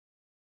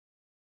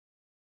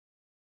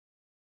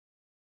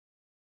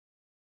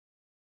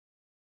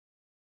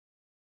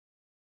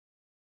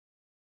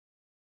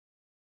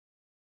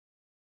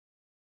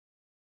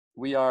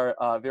we are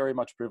very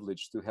much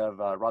privileged to have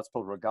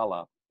Kacper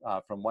Rogala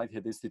from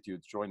Whitehead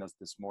Institute join us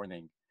this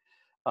morning.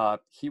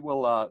 He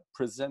will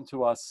present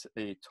to us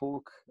a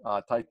talk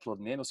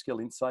titled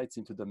Nanoscale Insights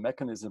into the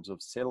Mechanisms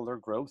of Cellular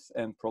Growth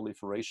and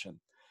Proliferation.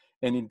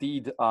 And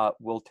indeed,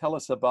 will tell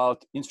us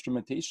about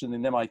instrumentation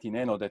in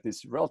MIT.nano that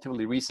is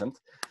relatively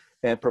recent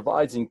and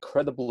provides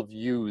incredible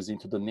views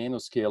into the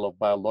nanoscale of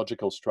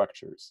biological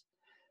structures.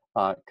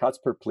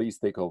 Kacper, please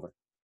take over.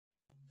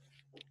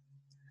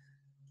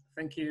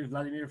 Thank you,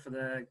 Vladimir, for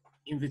the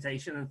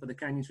invitation and for the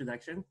kind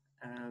introduction.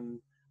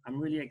 I'm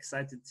really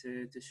excited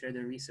to share the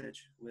research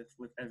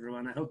with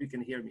everyone. I hope you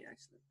can hear me,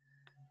 actually.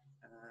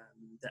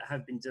 That I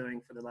have been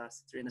doing for the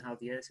last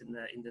 3.5 years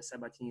in the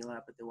Sabatini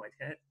lab at the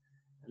Whitehead.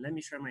 And let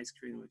me share my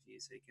screen with you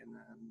so you can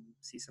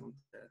see some of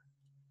the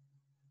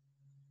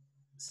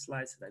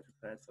slides that I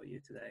prepared for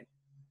you today.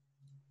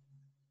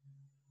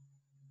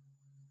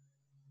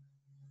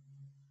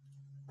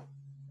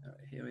 All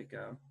right, here we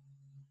go.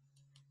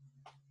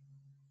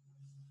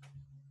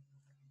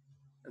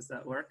 Does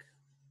that work?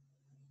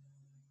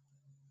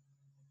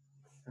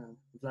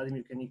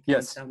 Vladimir, can you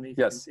tell me if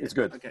you can see it's it?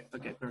 good.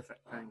 Okay,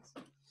 perfect, thanks.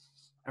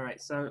 All right,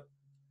 so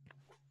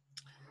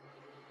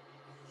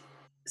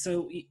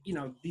you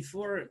know,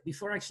 before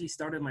I actually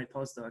started my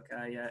postdoc,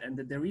 and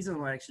the reason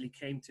why I actually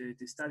came to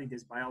study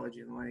this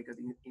biology and why I got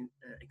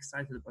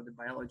excited about the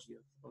biology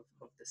of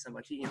the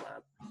Sabatini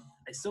lab,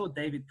 I saw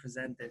David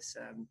present this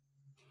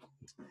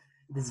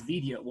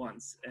video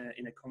once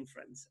in a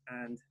conference,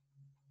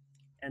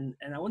 and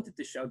I wanted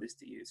to show this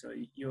to you, so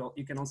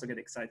you can also get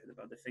excited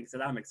about the things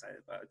that I'm excited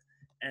about.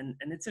 And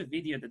it's a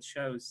video that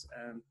shows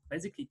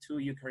basically 2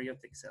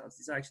 eukaryotic cells.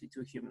 These are actually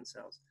 2 human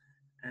cells.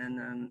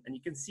 And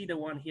you can see the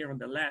one here on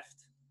the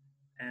left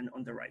and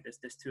on the right.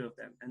 There's 2 of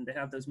them, and they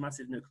have those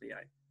massive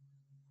nuclei.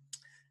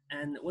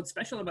 And what's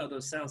special about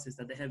those cells is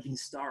that they have been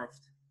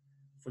starved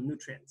for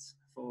nutrients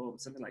for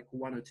something like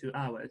 1 or 2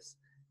 hours.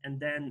 And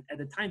then at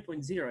the time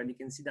point 0, and you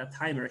can see that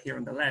timer here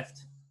on the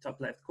left, top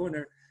left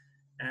corner,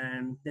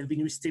 and they've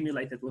been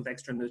re-stimulated with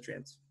extra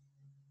nutrients.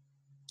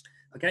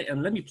 Okay,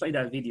 and let me play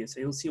that video so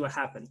you'll see what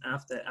happened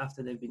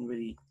after they've been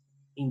really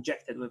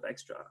injected with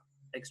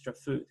extra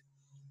food.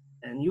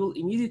 And you'll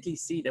immediately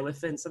see that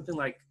within something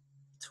like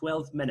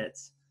 12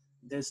 minutes,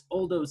 there's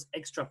all those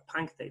extra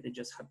punctae that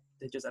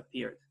just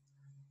appeared.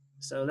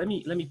 So let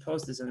me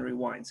pause this and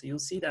rewind. So you'll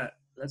see that,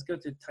 let's go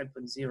to time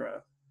point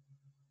 0.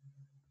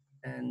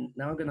 And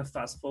now I'm gonna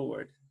fast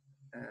forward.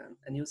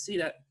 And you'll see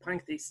that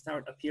punctae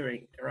start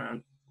appearing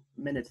around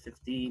minute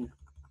 15,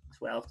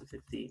 12 to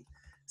 15.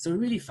 So it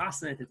really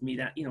fascinated me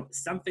that, you know,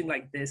 something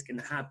like this can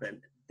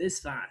happen this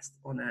fast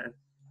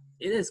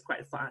it is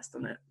quite fast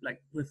on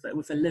like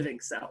with a living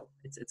cell.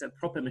 It's a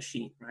proper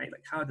machine, right?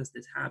 Like, how does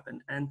this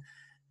happen?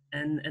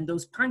 And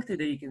those punctae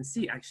that you can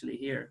see actually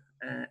here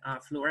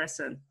are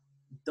fluorescent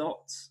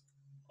dots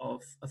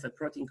of a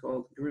protein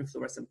called green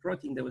fluorescent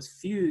protein that was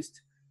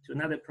fused to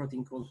another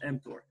protein called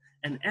mTOR.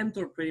 And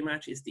mTOR pretty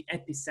much is the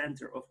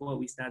epicenter of what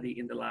we study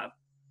in the lab.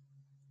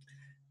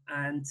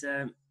 And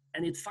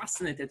it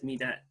fascinated me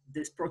that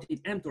this protein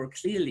mTOR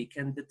clearly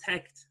can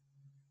detect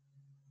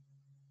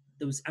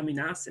those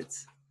amino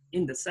acids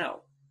in the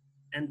cell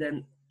and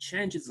then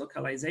change its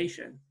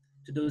localization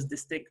to those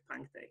distinct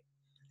punctae.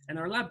 And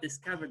our lab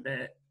discovered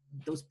that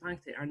those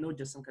punctae are not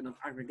just some kind of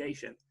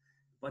aggregation,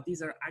 but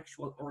these are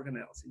actual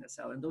organelles in the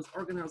cell. And those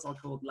organelles are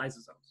called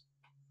lysosomes.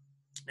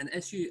 And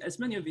as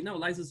many of you know,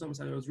 lysosomes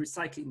are those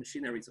recycling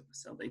machineries of the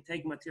cell. They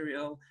take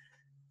material,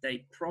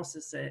 they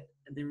process it,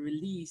 and they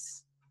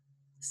release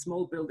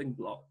small building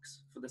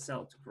blocks for the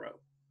cell to grow.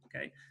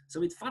 Okay,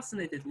 so it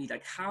fascinated me,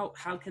 like how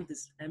can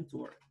this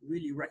mTOR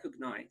really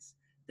recognize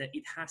that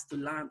it has to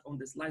land on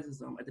this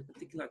lysosome at a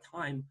particular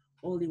time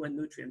only when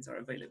nutrients are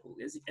available?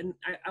 And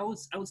I would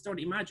start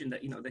to imagine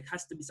that, you know, there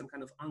has to be some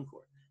kind of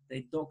anchor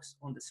that docks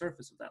on the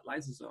surface of that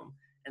lysosome,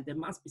 and there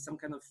must be some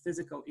kind of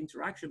physical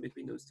interaction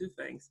between those 2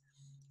 things,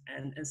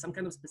 and some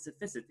kind of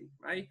specificity,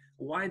 right?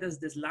 Why does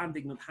this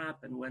landing not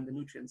happen when the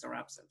nutrients are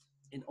absent?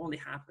 It only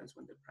happens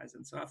when they're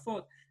present. So I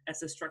thought,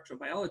 as a structural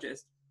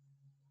biologist,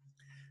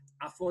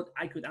 I thought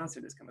I could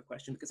answer this kind of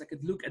question because I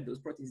could look at those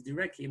proteins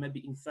directly and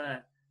maybe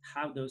infer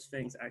how those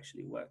things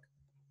actually work.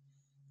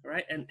 All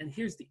right, and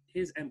here's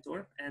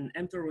mTOR, and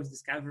mTOR was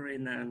discovered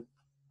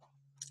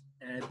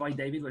by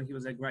David when he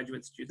was a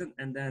graduate student,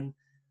 and then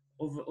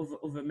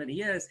over many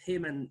years,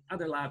 him and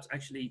other labs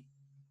actually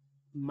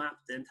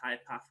mapped the entire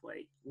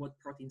pathway, what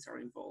proteins are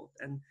involved,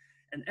 and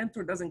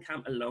mTOR doesn't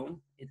come alone.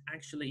 It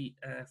actually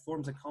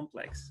forms a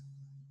complex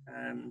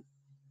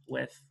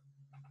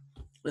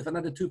with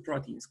another 2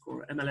 proteins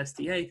called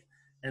MLST8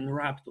 and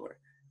Raptor.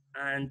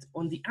 And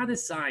on the other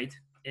side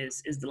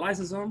is the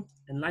lysosome,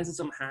 and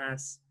lysosome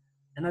has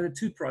another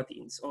 2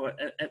 proteins, or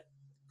a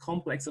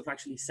complex of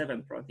actually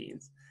 7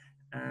 proteins.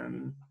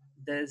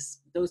 There's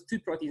those 2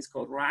 proteins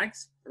called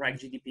RAGs, RAG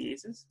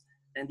GDPases,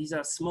 and these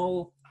are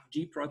small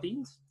G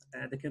proteins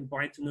that can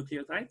bind to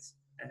nucleotides,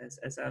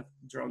 as I've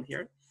drawn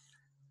here.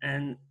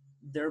 And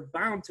they're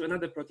bound to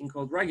another protein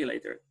called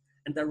regulator.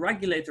 And the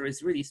regulator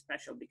is really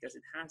special because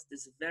it has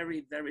this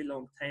very, very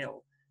long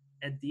tail,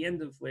 at the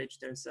end of which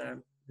there's a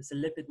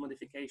lipid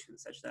modification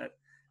such that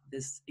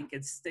it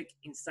can stick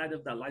inside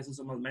of that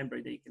lysosomal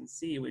membrane that you can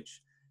see,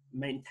 which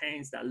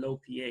maintains that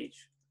low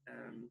pH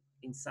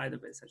inside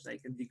of it, such that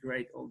it can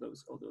degrade all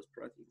those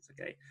proteins.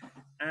 Okay,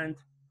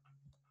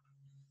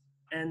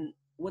 and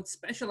what's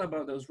special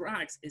about those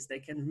RAGs is they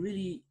can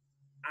really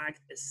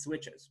act as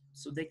switches.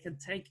 So they can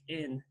take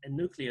in a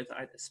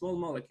nucleotide, a small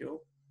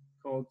molecule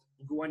called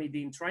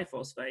guanidine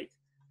triphosphate,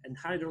 and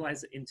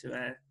hydrolyze it into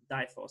a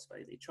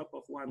diphosphate. They chop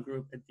off one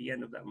group at the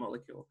end of that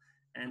molecule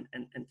and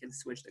can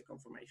switch the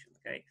conformation,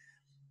 okay?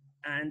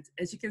 And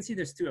as you can see,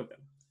 there's two of them.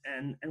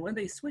 And when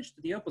they switch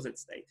to the opposite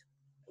state,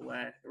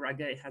 where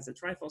RAG A has a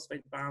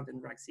triphosphate bound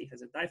and RAG C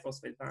has a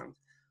diphosphate bound,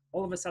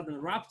 all of a sudden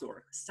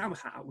Raptor,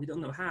 somehow, we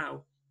don't know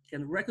how,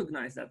 can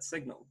recognize that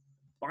signal,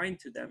 bind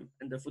to them,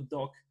 and therefore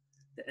dock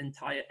the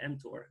entire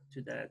mTOR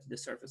to the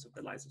surface of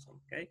the lysosome,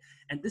 okay?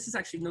 And this is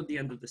actually not the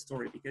end of the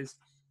story, because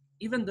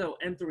even though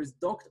mTOR is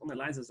docked on a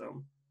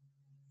lysosome,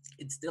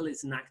 it still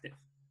is inactive,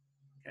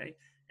 okay?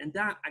 And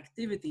that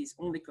activity is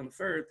only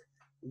conferred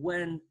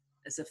when,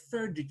 as a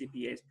third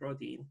GTPase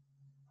protein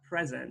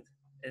present,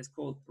 is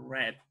called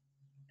Reb.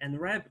 And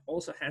Reb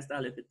also has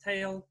that lipid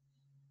tail,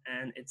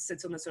 and it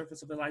sits on the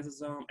surface of the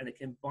lysosome, and it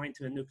can bind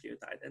to a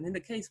nucleotide. And in the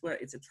case where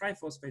it's a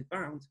triphosphate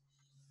bound,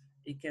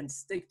 it can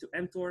stick to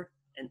mTOR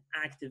and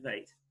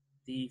activate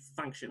the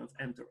function of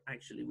mTOR,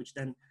 actually, which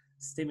then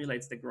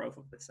stimulates the growth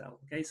of the cell.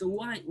 Okay, so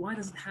why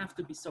does it have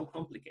to be so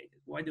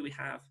complicated? Why do we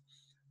have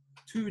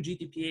two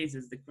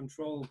GTPases that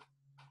control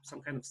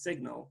some kind of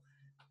signal,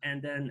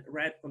 and then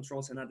Reb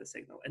controls another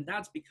signal? And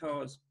that's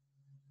because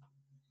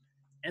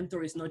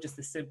mTOR is not just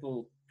a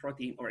simple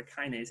protein or a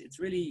kinase. It's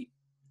really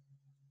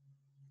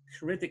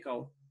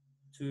critical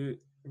to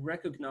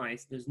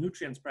recognize there's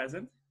nutrients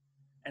present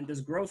and there's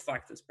growth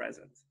factors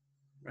present,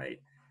 right?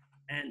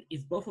 And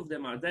if both of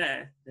them are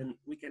there, then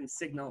we can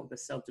signal the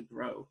cell to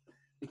grow.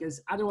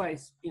 Because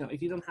otherwise,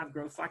 if you don't have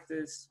growth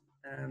factors,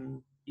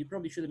 you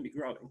probably shouldn't be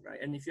growing, right?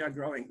 And if you are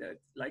growing, then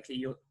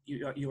likely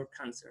you're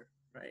cancer,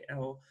 right?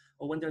 Or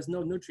when there's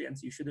no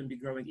nutrients, you shouldn't be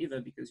growing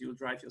either, because you'll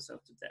drive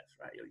yourself to death,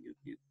 right? Or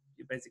you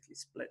basically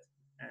split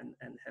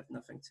and have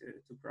nothing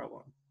to grow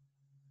on.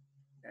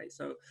 Okay,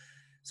 so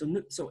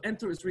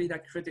mTOR is really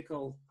that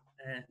critical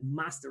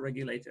master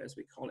regulator, as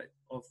we call it,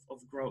 of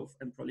growth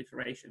and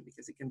proliferation,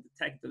 because it can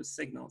detect those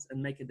signals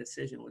and make a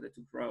decision whether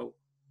to grow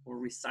or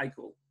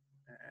recycle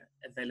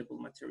available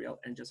material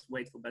and just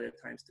wait for better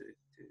times to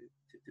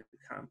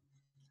come.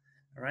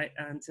 All right,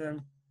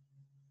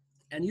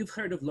 and you've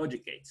heard of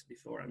logic gates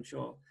before, I'm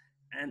sure,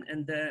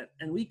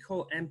 and we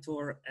call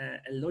mTOR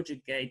a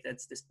logic gate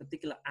that's this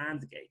particular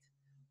AND gate,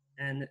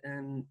 and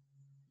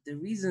the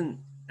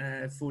reason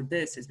for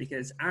this is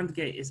because AND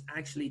gate is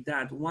actually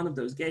one of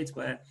those gates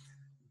where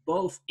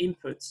both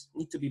inputs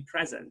need to be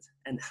present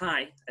and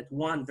high at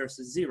 1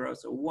 versus 0,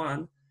 so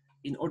 1,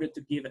 in order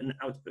to give an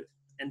output.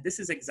 And this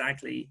is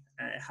exactly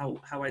how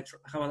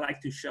I like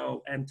to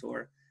show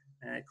mTOR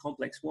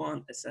complex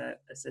 1 as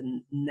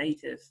a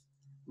native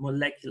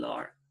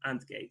molecular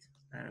AND gate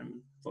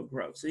for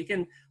growth. So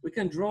we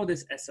can draw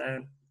this as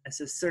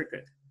a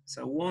circuit.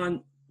 So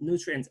one,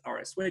 nutrients are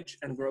a switch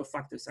and growth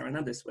factors are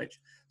another switch.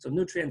 So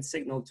nutrients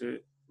signal to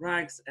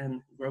RAGs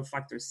and growth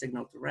factors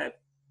signal to Reb.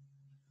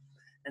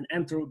 And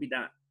mTOR will be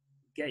that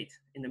gate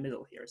in the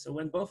middle here. So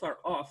when both are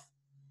off,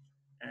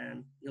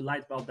 your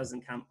light bulb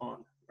doesn't come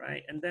on,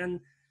 right? And then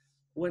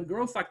when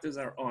growth factors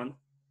are on,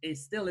 it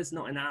still is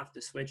not enough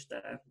to switch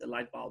the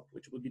light bulb,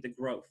 which would be the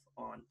growth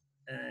on.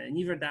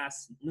 Neither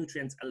does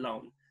nutrients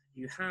alone.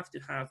 You have to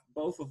have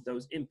both of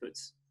those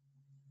inputs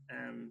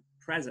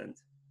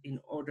present in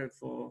order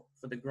for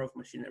the growth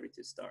machinery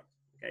to start.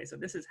 Okay, so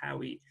this is how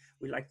we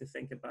like to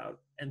think about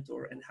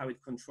mTOR and how it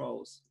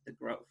controls the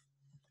growth,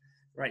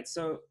 right?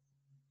 So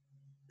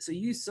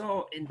you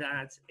saw in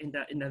that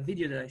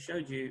video that I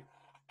showed you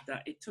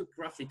that it took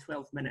roughly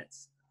 12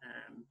 minutes,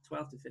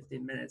 12 to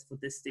 15 minutes for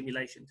this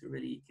stimulation to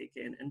really kick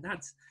in, and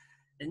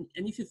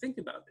if you think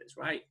about this,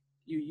 right?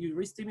 You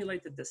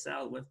re-stimulated the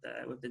cell with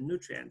the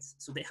nutrients,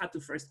 so they had to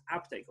first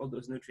uptake all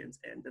those nutrients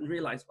and then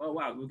realize, oh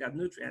wow, we got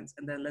nutrients,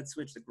 and then let's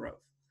switch the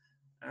growth.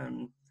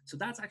 So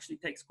that actually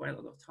takes quite a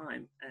lot of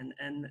time,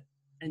 and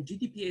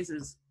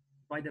GTPases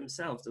by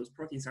themselves, those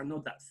proteins are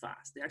not that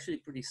fast. They're actually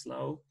pretty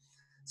slow,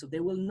 so they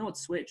will not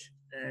switch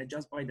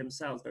just by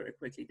themselves very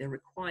quickly. They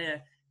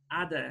require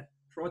other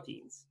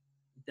proteins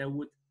that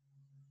would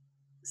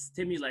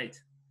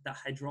stimulate that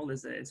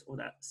hydrolysis or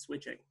that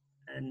switching,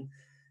 and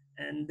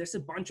there's a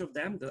bunch of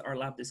them that our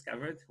lab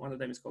discovered. One of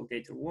them is called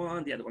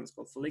Gator1, the other one is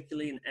called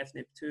folliculin,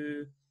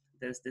 FNIP2.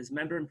 There's this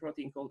membrane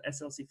protein called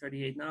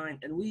SLC38-9,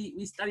 and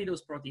we study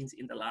those proteins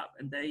in the lab,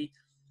 and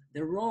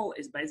their role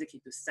is basically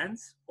to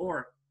sense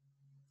or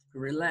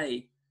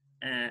relay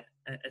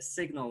a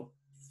signal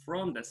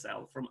from the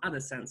cell, from other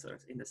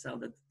sensors in the cell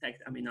that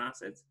detect amino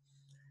acids,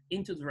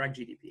 into the RAG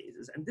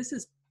GTPases. And this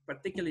is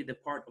particularly the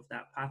part of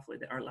that pathway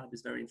that our lab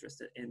is very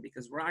interested in,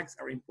 because RAGs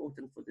are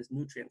important for this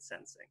nutrient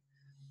sensing.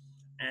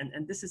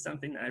 And this is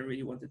something I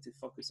really wanted to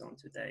focus on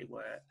today,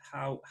 where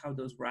how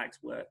those rags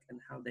work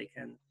and how they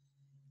can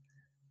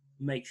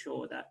make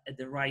sure that at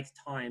the right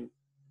time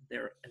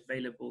they're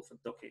available for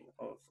docking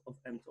of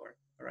mTOR.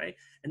 All right.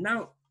 And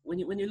now when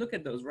you look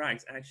at those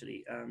rags,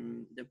 actually,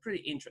 they're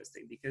pretty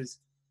interesting because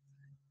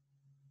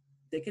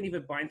they can either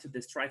bind to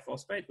this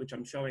triphosphate, which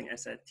I'm showing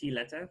as a T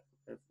letter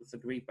with a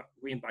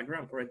green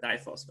background, or a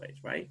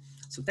diphosphate, right?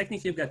 So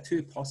technically, you've got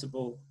two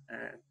possible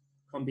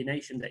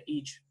combination that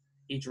each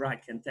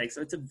rag can take.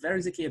 So it's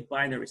basically a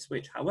binary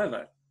switch.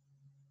 However,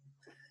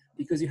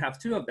 because you have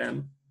two of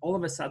them, all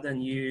of a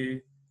sudden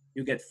you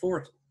get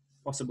four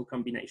possible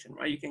combination,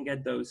 right? You can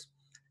get those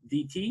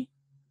DT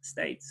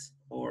states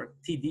or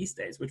TD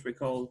states, which we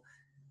call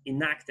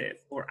inactive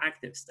or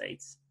active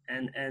states.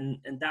 And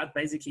that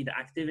basically the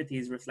activity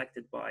is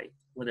reflected by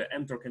whether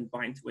mTOR can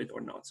bind to it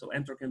or not. So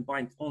mTOR can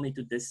bind only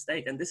to this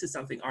state. And this is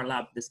something our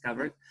lab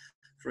discovered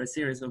for a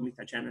series of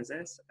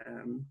mutagenesis.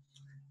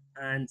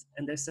 And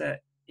there's an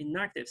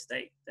inactive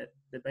state that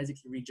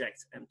basically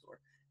rejects mTOR.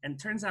 And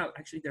turns out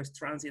actually there's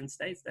transient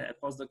states that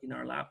a postdoc in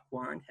our lab,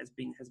 Huang, has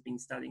been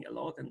studying a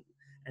lot.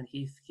 And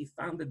he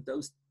found that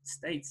those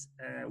states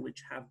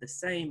which have the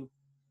same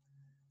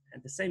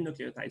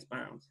nucleotides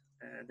bound,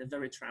 they're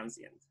very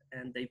transient,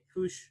 and they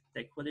push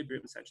the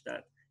equilibrium such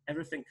that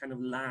everything kind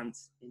of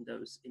lands in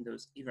those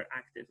either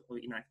active or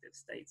inactive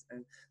states.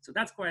 And so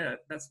that's quite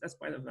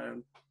of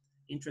an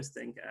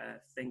interesting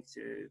thing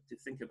to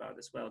think about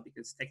as well,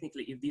 because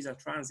technically if these are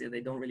transient,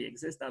 they don't really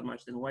exist that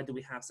much, then why do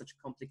we have such a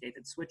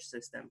complicated switch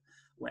system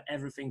where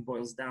everything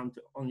boils down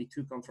to only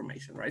two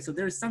conformation, right? So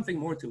there is something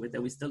more to it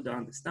that we still don't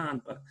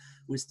understand, but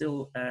we're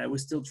still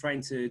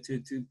trying to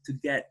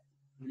get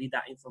really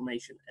that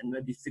information and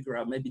maybe figure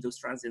out maybe those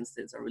transient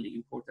states are really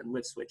important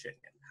with switching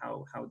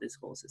and how this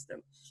whole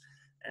system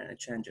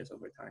changes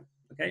over time.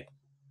 Okay,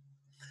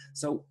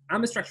 so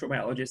I'm a structural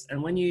biologist,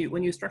 and when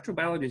you're structural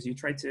biologist, you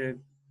try to,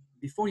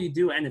 before you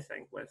do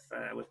anything with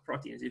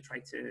proteins, you try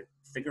to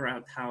figure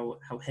out how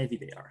heavy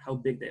they are, how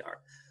big they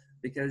are,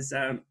 because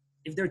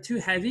if they're too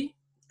heavy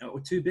or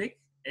too big,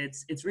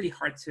 it's really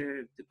hard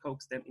to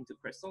coax them into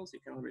crystals. You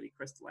cannot really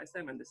crystallize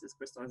them, and this is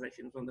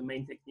crystallization is one of the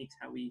main techniques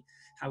how we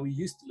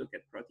used to look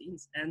at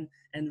proteins. And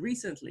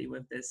recently,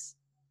 with this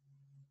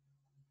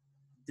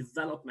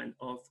development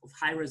of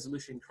high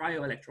resolution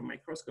cryo-electron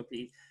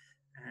microscopy,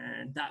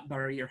 and that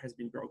barrier has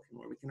been broken,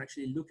 where we can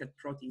actually look at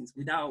proteins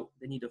without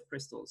the need of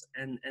crystals.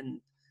 And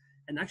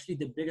actually,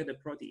 the bigger the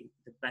protein,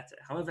 the better.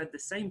 However, at the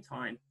same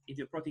time, if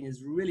your protein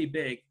is really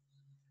big,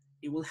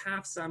 it will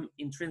have some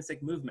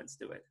intrinsic movements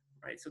to it.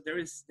 Right, so there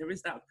is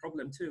that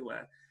problem too,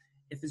 where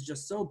if it's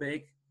just so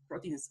big,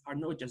 proteins are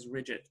not just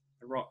rigid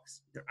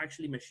rocks; they're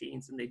actually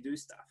machines, and they do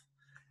stuff.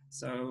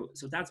 So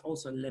that's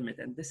also a limit,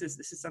 and this is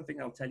something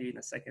I'll tell you in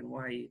a second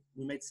why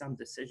we made some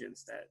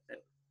decisions to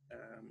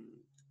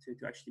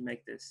actually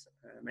make this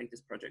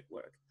project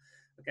work.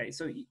 Okay,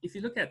 so if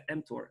you look at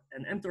mTOR,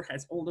 and mTOR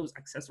has all those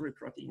accessory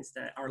proteins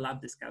that our lab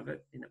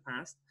discovered in the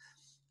past.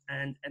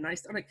 And I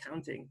started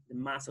counting the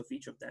mass of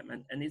each of them,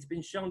 and it's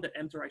been shown that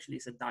mTOR actually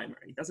is a dimer.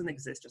 It doesn't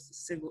exist just a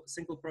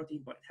single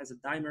protein, but it has a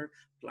dimer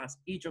plus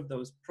each of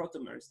those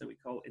protomers that we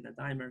call in a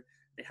dimer.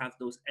 They have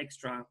those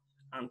extra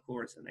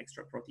anchors and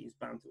extra proteins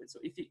bound to it. So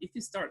if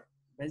you start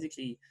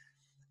basically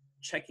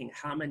checking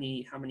how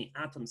many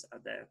atoms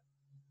are there,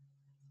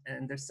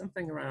 and there's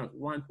something around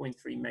 1.3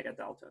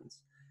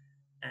 megadaltons,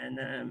 and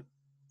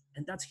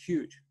that's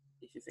huge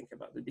if you think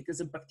about it, because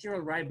a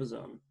bacterial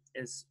ribosome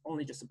is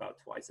only just about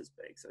twice as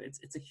big. So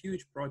it's a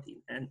huge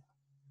protein, and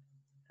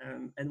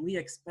we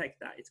expect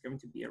that it's going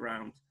to be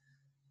around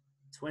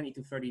 20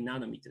 to 30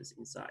 nanometers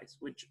in size,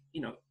 which, you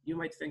know, you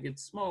might think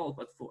it's small,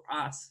 but for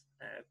us,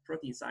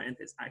 protein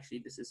scientists, actually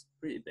this is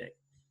pretty big.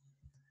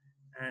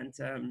 And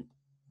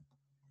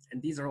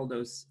these are all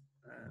those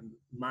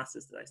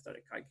masses that I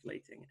started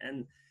calculating.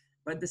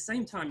 But at the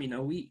same time, you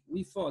know,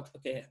 we thought,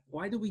 okay,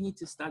 why do we need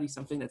to study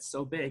something that's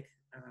so big?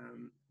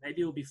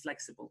 Maybe it will be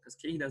flexible, because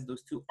clearly there's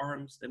those two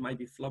arms that might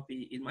be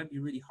floppy. It might be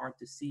really hard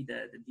to see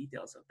the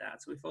details of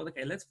that. So we thought,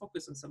 okay, let's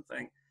focus on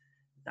something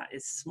that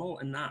is small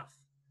enough,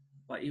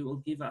 but it will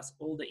give us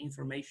all the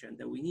information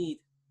that we need,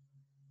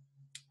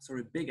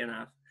 big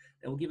enough,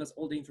 that will give us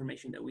all the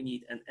information that we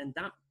need. And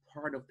that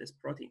part of this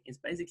protein is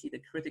basically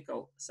the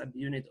critical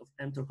subunit of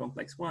mTOR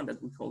complex 1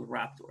 that we call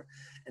raptor.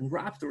 And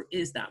raptor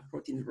is that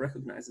protein that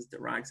recognizes the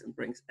rags and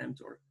brings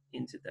mTOR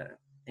into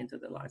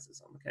the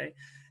lysosome, okay?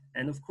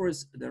 And of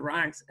course, the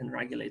rags and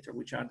regulator,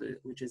 which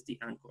is the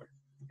anchor,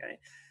 okay?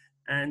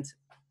 And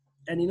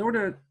in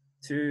order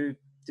to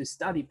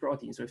study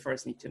proteins, we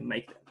first need to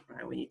make them,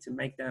 right? We need to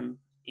make them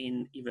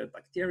in either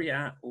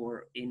bacteria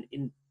or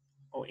in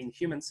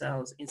human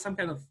cells, in some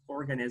kind of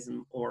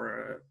organism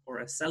or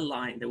a cell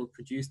line that will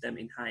produce them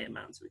in high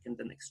amounts. We can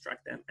then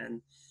extract them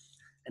and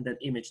then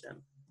image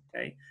them,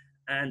 okay?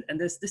 And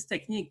there's this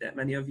technique that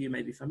many of you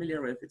may be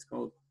familiar with. It's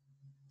called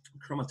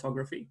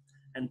chromatography.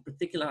 And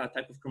particular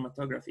type of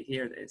chromatography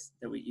here is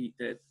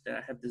that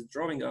I have this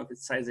drawing of,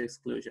 it's size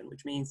exclusion,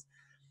 which means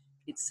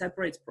it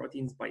separates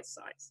proteins by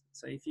size.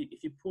 So if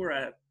you pour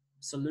a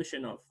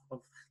solution of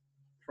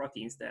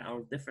proteins that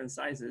are different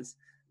sizes,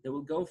 they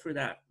will go through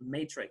that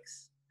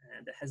matrix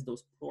that has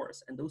those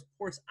pores, and those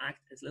pores act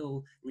as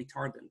little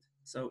retardant.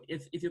 So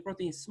if your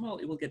protein is small,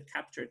 it will get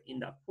captured in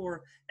that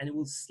pore and it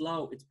will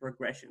slow its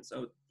progression.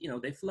 So,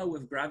 they flow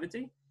with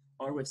gravity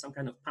or with some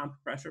kind of pump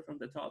pressure from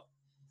the top.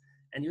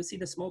 And you'll see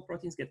the small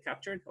proteins get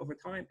captured over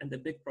time and the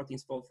big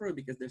proteins fall through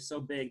because they're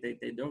so big,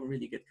 they don't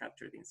really get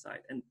captured inside.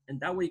 And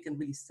that way you can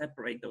really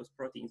separate those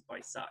proteins by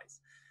size.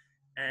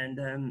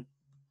 And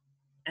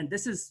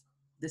this is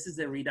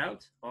the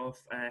readout of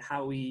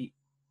how we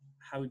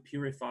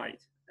purified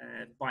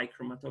by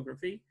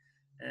chromatography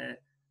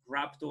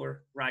Raptor,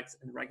 Rax,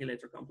 and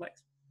regulator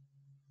complex.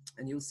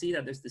 And you'll see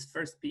that there's this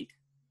first peak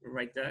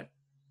right there,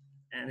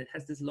 and it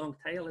has this long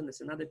tail, and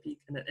there's another peak,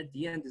 and at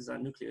the end is a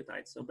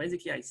nucleotide. So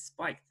basically, I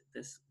spiked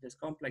this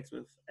complex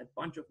with a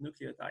bunch of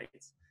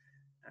nucleotides,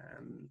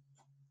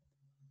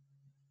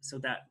 so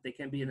that they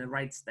can be in the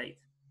right state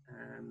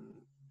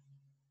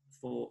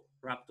for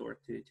Raptor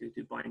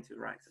to bind to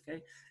Rax.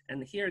 Okay,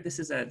 and here this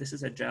is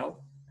a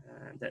gel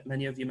that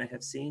many of you may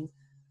have seen.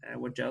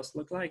 What gels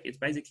look like. It's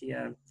basically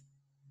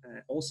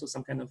also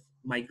some kind of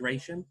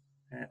migration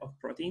of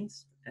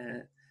proteins,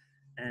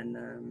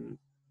 and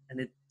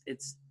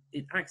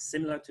it acts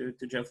similar to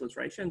gel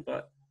filtration,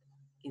 but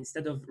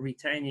instead of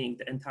retaining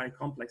the entire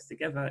complex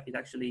together, it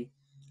actually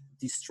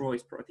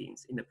destroys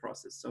proteins in the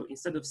process. So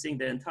instead of seeing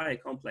the entire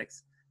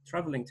complex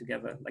traveling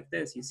together like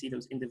this, you see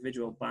those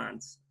individual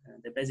bands.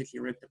 They're basically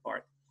ripped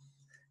apart.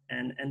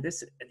 And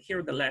this here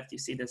on the left, you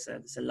see this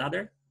a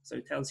ladder. So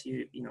it tells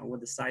you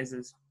what the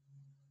sizes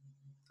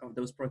of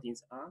those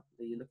proteins are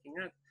that you're looking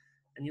at.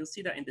 And you'll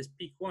see that in this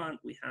peak one,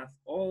 we have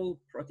all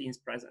proteins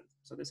present.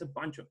 So there's a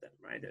bunch of them,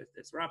 right?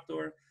 There's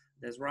Raptor,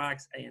 there's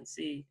Rax, A and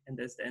C, and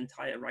there's the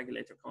entire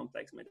regulator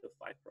complex made of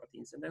 5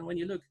 proteins. And then when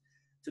you look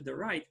to the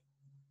right,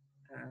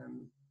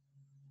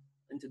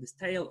 into this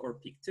tail or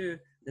peak 2,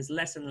 there's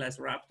less and less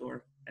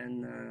Raptor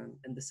and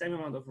the same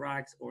amount of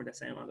Rax or the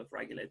same amount of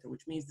regulator,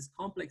 which means this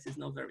complex is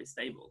not very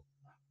stable.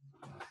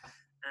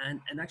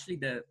 And actually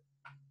the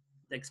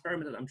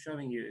experiment that I'm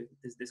showing you,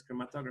 this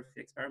chromatography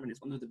experiment, is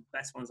one of the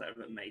best ones I've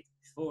ever made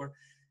before,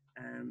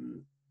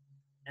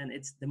 and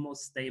it's the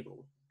most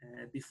stable.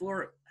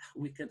 Before,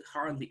 we could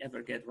hardly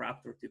ever get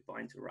Raptor to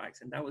bind to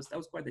Rax, and that was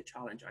quite a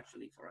challenge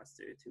actually for us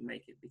to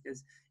make it,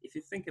 because if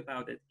you think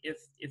about it,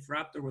 if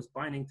Raptor was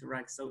binding to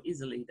Rax so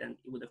easily, then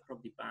it would have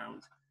probably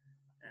bound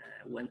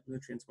when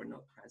nutrients were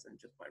not present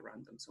just by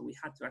random. So we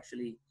had to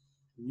actually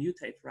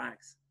mutate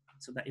Rax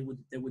so that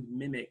they would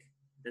mimic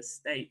the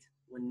state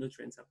when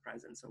nutrients are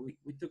present. So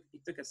it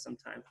took us some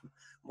time,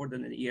 more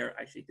than a year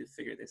actually, to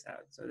figure this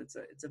out. So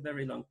it's a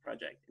very long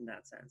project in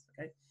that sense.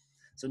 Okay,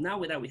 so now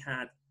that we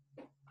had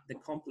the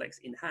complex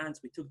in hands,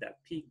 we took that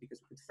peak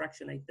because we could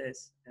fractionate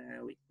this.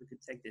 We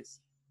could take this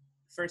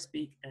first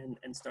peak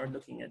and start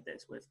looking at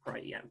this with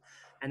cryo-EM.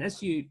 And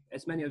as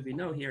many of you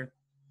know here,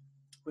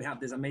 we have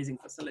this amazing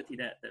facility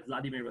that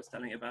Vladimir was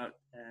telling about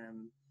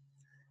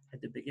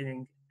at the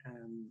beginning,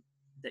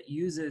 that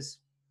uses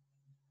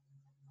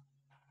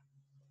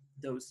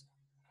those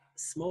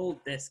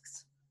small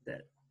discs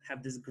that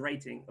have this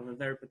grating of a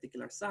very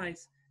particular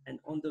size, and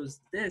on those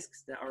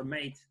discs that are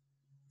made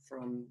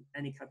from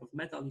any type of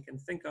metal you can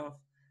think of,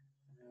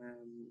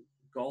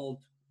 gold,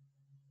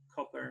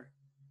 copper,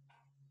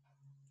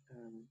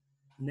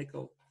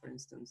 nickel, for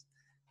instance.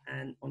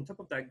 And on top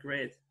of that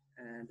grid,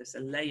 there's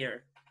a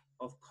layer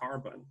of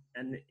carbon,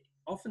 and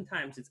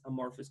oftentimes it's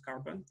amorphous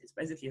carbon. It's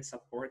basically a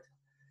support,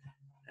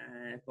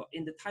 but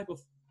in the type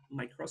of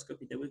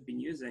microscopy that we've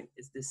been using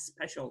is this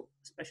special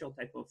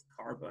type of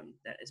carbon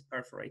that is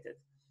perforated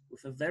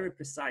with a very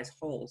precise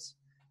holes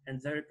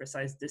and very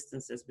precise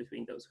distances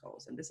between those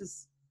holes. And this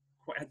is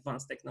quite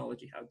advanced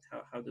technology,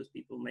 how those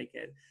people make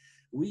it.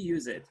 We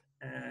use it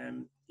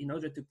in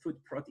order to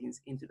put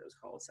proteins into those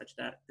holes such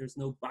that there's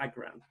no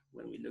background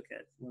when we look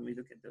at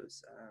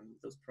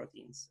those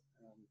proteins.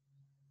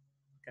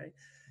 Okay,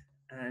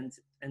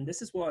 and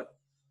this is what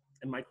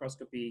a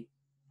microscopy,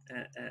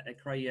 a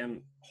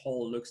cryo-EM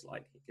hole looks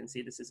like. You can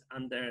see this is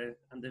under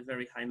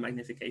very high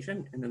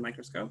magnification in the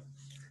microscope,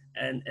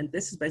 and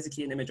this is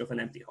basically an image of an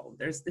empty hole.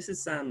 This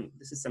is some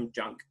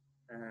junk,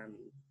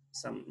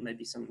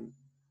 maybe some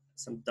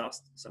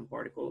dust, some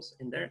particles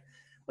in there,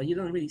 but you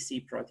don't really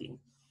see protein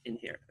in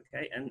here.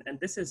 Okay, and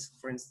this is,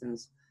 for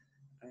instance,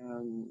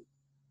 an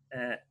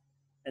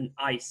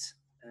ice,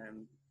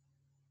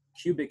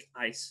 cubic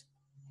ice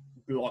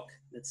block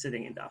that's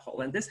sitting in that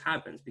hole. And this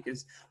happens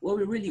because what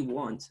we really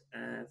want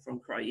from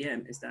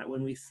cryo-EM is that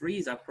when we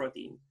freeze our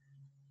protein,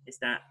 is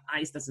that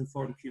ice doesn't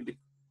form cubic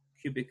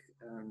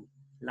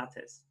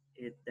lattice.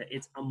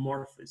 It's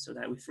amorphous, so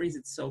that we freeze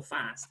it so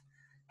fast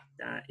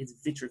that it's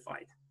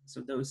vitrified.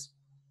 So those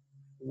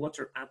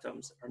water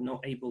atoms are not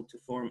able to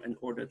form an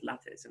ordered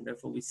lattice, and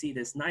therefore we see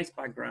this nice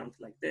background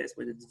like this,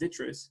 where it's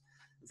vitreous,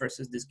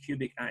 versus this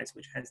cubic ice,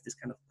 which has this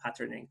kind of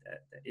patterning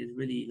that is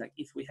really like,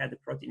 if we had a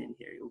protein in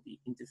here, it would be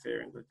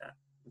interfering with that.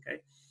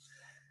 Okay,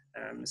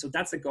 So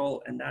that's the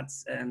goal, and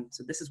that's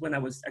so this is when I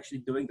was actually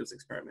doing those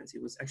experiments.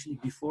 It was actually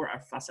before our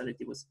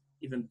facility was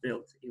even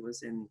built. It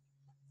was in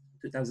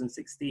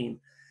 2016,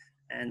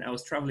 and I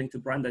was traveling to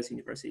Brandeis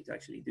University to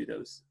actually do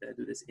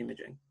this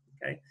imaging.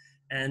 Okay,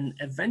 and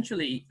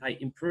eventually I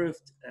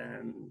improved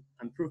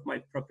my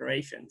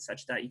preparation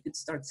such that you could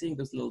start seeing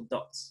those little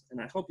dots, and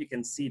I hope you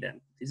can see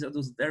them. These are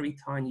those very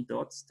tiny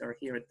dots that are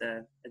here at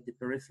the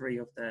periphery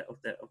of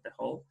the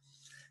hole,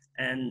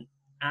 and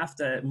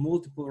after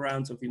multiple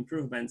rounds of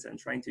improvements and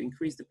trying to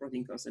increase the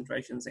protein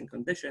concentrations and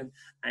condition,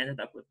 I ended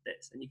up with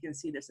this. And you can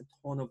see there's a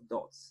ton of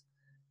dots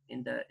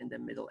in the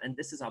middle. And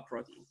this is our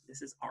protein.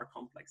 This is our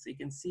complex. So you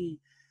can see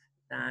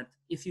that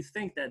if you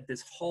think that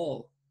this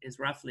hole is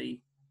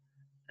roughly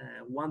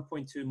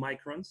 1.2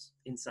 microns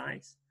in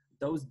size,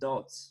 those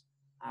dots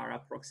are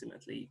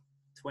approximately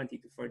 20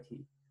 to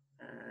 30,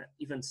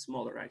 even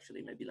smaller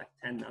actually, maybe like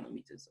 10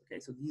 nanometers. Okay,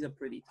 so these are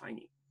pretty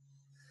tiny.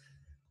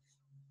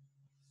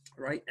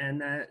 Right,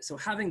 and so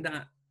having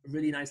that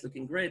really nice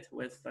looking grid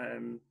with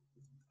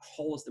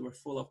holes that were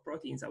full of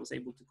proteins, I was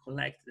able to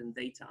collect them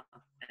data.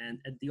 And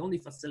at the only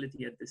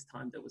facility at this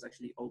time that was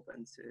actually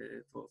open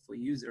for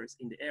users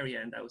in the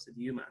area, and that was at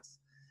UMass.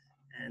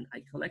 And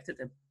I collected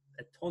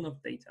a ton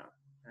of data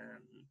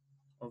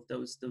of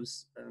those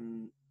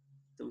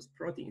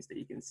proteins that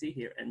you can see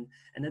here. And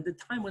at the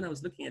time when I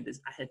was looking at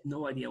this, I had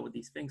no idea what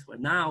these things were.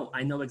 Now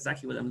I know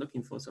exactly what I'm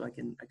looking for, so I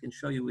can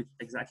show you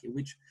exactly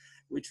which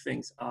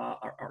things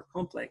are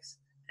complex.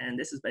 And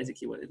this is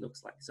basically what it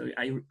looks like. So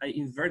I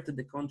inverted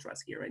the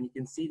contrast here, and you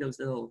can see those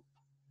little,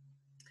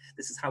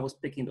 this is how I was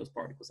picking those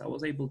particles. I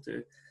was able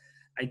to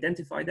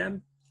identify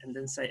them and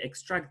then say,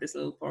 extract this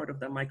little part of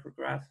the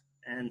micrograph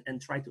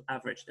and try to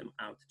average them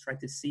out, try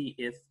to see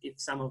if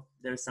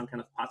there's some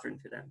kind of pattern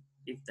to them,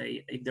 if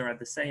they're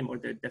the same or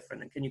they're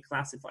different, and can you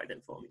classify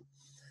them for me?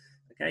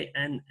 Okay,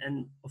 and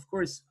of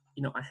course,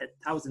 you know, I had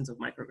thousands of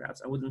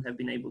micrographs. I wouldn't have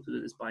been able to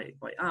do this by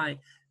eye,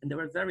 and there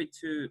were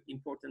two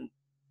important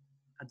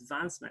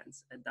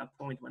advancements at that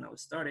point when I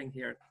was starting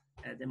here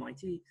at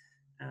MIT,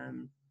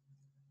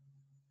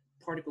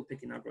 particle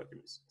picking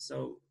algorithms.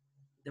 So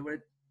they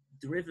were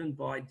driven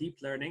by deep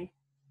learning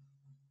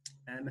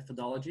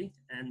methodology,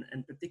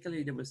 and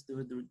particularly there were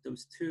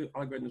those two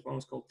algorithms. One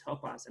was called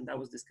Topaz, and that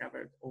was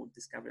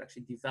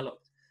actually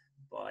developed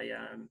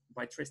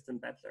by Tristan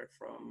Bettler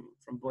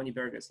from Bonnie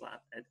Berger's lab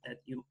at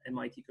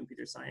MIT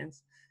Computer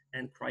Science,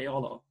 and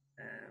Cryolo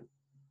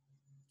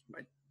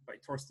by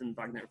Thorsten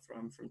Wagner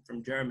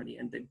from Germany.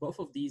 And both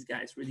of these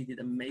guys really did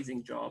an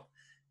amazing job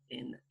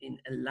in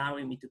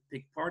allowing me to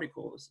pick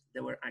particles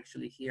that were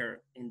actually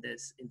here in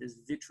this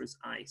vitreous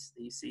ice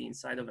that you see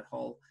inside of a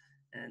hole,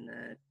 and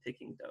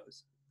picking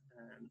those.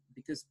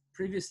 Because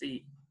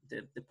previously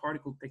the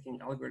particle picking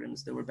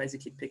algorithms, they were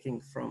basically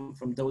picking from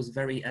those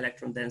very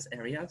electron dense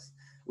areas,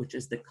 which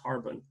is the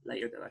carbon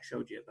layer that I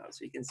showed you about.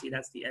 So you can see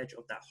that's the edge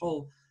of that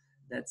hole.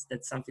 That's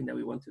something that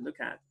we want to look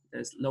at.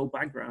 There's low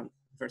background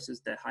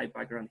versus the high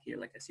background here,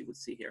 like as you would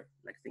see here,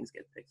 like things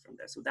get picked from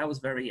there. So that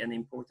was an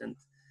important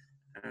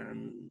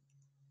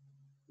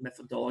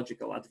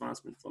methodological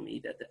advancement for me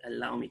that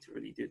allow me to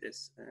really do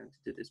this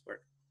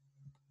work.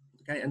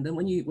 Okay, and then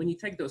when you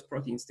take those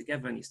proteins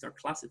together and you start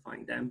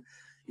classifying them,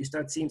 you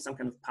start seeing some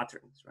kind of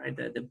patterns, right?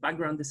 The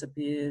background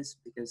disappears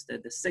because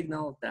the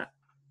signal that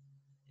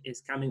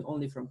is coming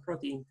only from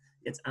protein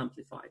gets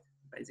amplified,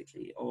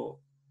 basically,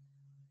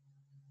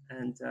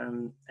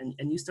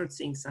 and you start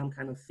seeing some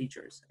kind of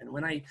features. And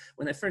when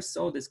I first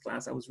saw this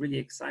class, I was really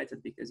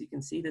excited because you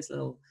can see this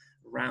little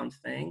round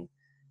thing,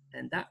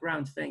 and that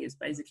round thing is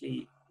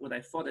basically what I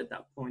thought at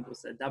that point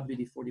was a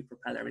WD-40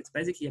 propeller. It's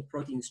basically a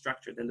protein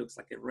structure that looks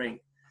like a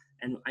ring.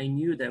 And I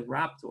knew that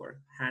Raptor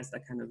has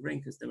that kind of ring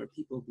because there were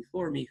people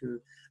before me who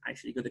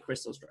actually got the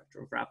crystal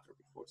structure of Raptor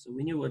before. So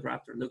we knew what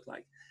Raptor looked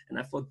like. And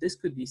I thought this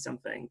could be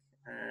something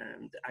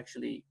that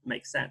actually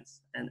makes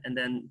sense. And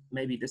then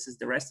maybe this is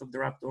the rest of the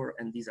Raptor,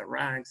 and these are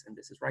rags, and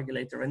this is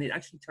regulator. And it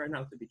actually turned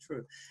out to be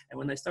true. And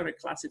when I started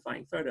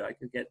classifying further, I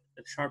could get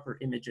sharper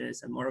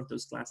images and more of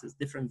those classes,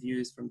 different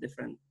views from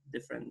different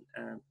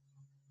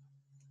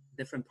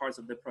parts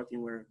of the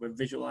protein were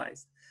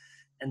visualized.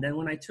 And then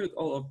when I took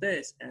all of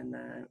this and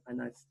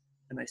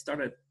I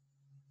started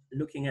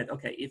looking at,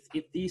 okay,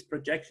 if these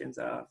projections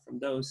are from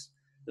those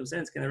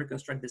ends, can I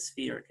reconstruct the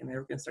sphere? Can I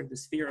reconstruct the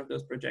sphere of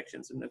those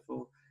projections? And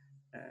therefore,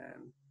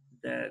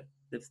 the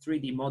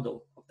 3D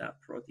model of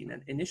that protein.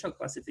 And initial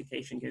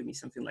classification gave me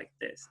something like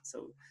this.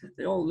 So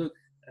they all look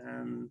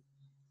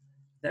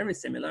very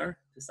similar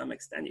to some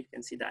extent. You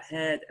can see the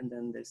head, and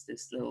then there's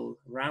this little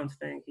round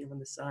thing here on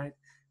the side.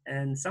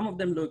 And some of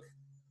them look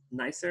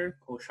nicer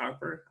or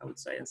sharper, I would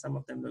say, and some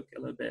of them look a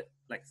little bit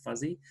like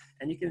fuzzy.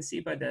 And you can see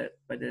by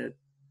the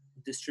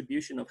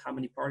distribution of how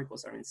many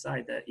particles are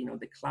inside that, you know,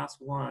 the class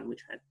 1,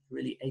 which had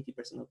really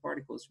 80% of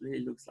particles,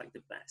 really looks like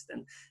the best.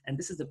 And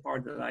this is the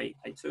part that I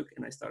took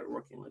and I started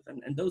working with.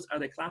 And those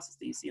other classes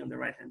that you see on the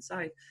right hand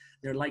side,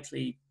 they're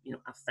likely, you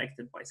know,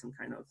 affected by some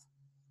kind of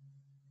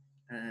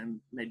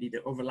Maybe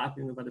they're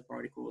overlapping with other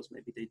particles,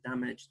 maybe they're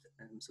damaged,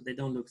 so they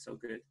don't look so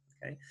good,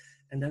 okay?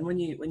 And then when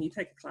you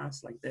take a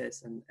class like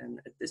this, and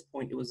at this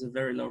point it was a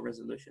very low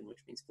resolution, which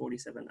means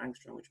 47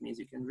 angstrom, which means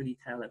you can really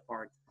tell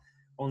apart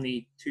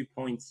only 2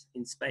 points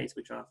in space,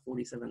 which are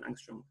 47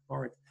 angstrom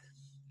apart.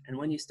 And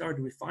when you start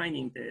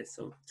refining this,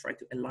 so try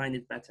to align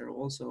it better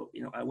also,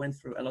 you know, I went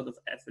through a lot of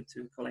effort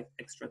to collect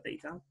extra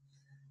data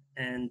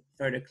and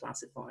further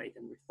classify it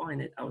and refine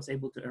it. I was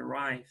able to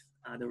arrive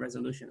at the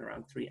resolution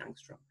around 3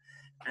 angstrom,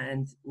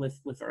 and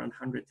with around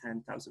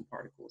 110,000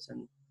 particles.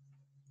 And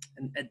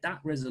at that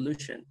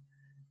resolution,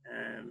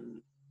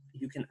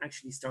 you can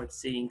actually start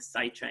seeing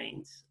side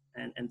chains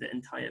and the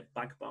entire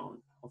backbone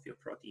of your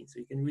protein. So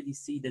you can really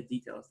see the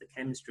details, the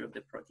chemistry of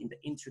the protein,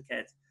 the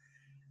intricate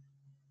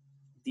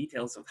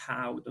details of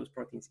how those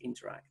proteins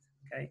interact,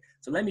 okay?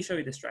 So let me show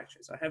you the structure.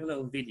 So I have a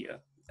little video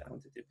that I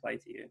wanted to play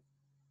to you.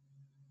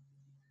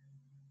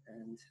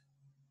 And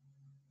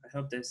I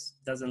hope this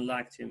doesn't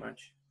lag too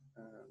much.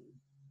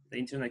 The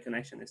internet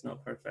connection is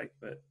not perfect,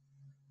 but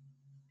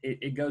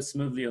it goes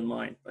smoothly on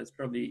mine, but it's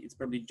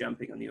probably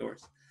jumping on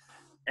yours.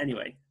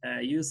 Anyway,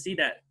 you'll see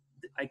that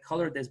I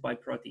colored this by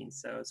protein.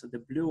 So the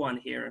blue one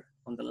here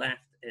on the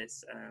left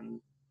is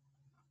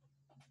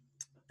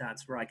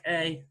that's RAG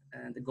A,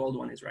 and the gold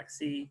one is RAG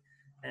C,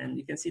 and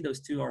you can see those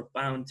two are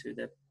bound to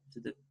the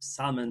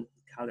salmon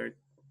colored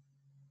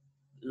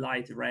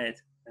light red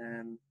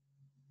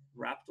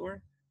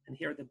raptor, and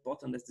here at the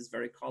bottom there's this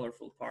very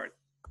colorful part,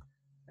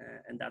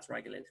 and that's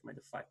regulated by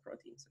the 5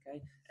 proteins, okay?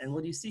 And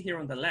what you see here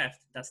on the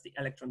left, that's the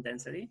electron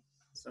density.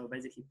 So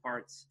basically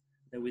parts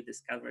that we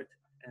discovered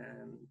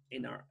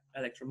in our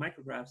electron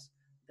micrographs,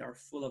 they are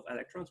full of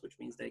electrons, which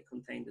means they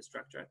contain the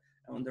structure.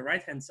 And on the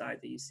right-hand side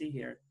that you see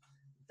here,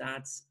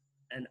 that's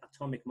an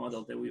atomic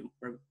model that we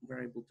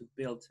were able to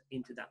build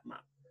into that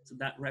map. So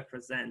that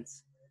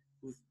represents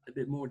with a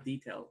bit more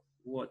detail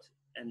what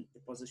and the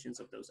positions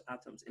of those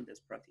atoms in this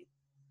protein.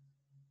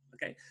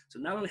 Okay, so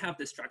now we have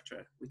the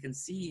structure. We can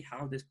see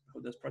how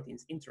those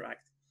proteins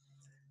interact.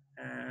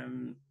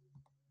 And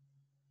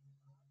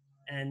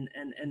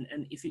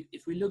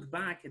if we look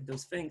back at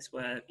those things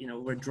where, you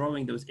know, we're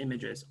drawing those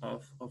images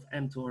of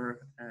mTOR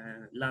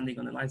landing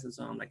on a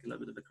lysosome, like a little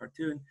bit of a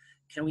cartoon,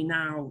 can we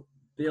now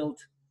build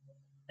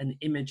an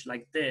image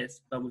like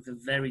this, but with a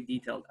very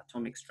detailed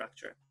atomic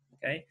structure,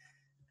 okay?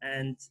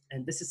 And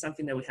this is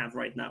something that we have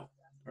right now,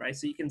 right?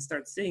 So you can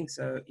start seeing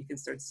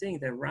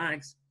the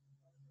RAGs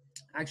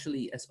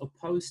actually, as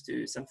opposed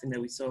to something that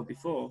we saw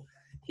before.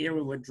 Here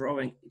we were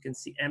drawing, you can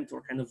see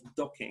mTOR kind of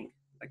docking,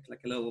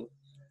 like a little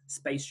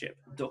spaceship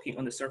docking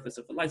on the surface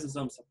of a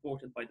lysosome,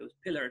 supported by those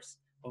pillars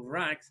of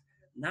RAGs.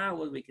 Now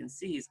what we can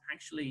see is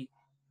actually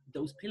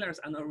those pillars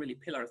are not really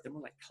pillars, they're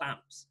more like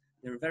clamps.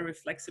 They're very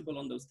flexible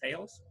on those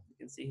tails, you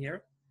can see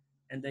here,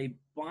 and they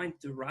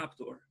bind to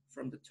raptor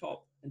from the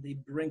top, and they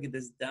bring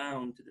this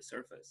down to the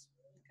surface,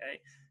 okay,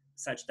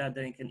 such that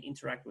they can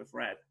interact with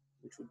Rab,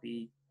 which would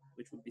be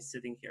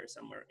sitting here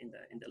somewhere in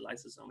the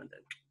lysosome, and then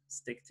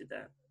stick to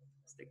the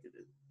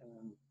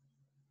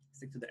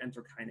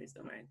mTOR kinase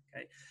domain,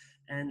 okay,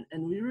 and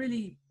we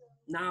really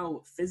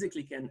now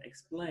physically can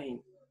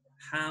explain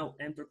how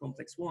mTOR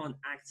complex 1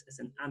 acts as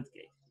an AND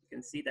gate. You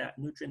can see that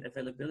nutrient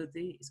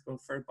availability is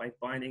conferred by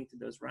binding to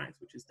those RAGs,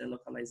 which is the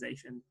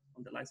localization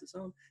on the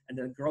lysosome, and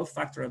the growth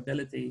factor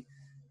ability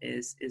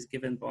is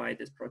given by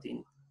this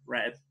protein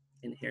Rab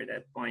in here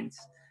that binds.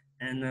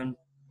 And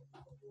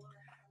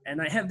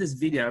I have this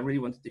video I really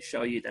wanted to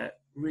show you that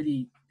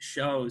really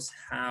shows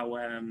how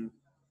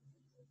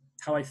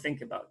I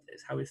think about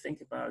this, how we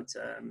think about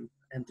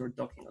mTOR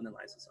docking on the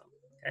lysosome.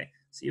 Okay,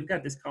 so you've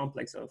got this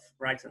complex of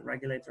RAGs and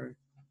regulator.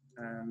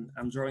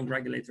 I'm drawing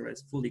regulator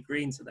as fully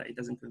green so that it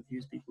doesn't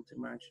confuse people too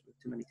much with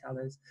too many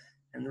colors.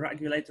 And the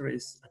regulator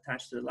is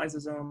attached to the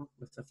lysosome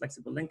with a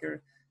flexible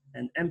linker,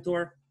 and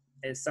mTOR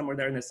is somewhere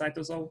there in the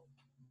cytosol.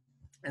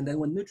 And then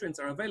when nutrients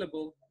are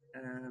available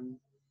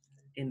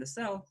in the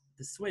cell,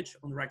 the switch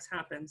on RAGs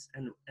happens,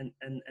 and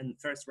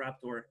first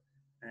raptor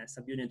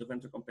subunit of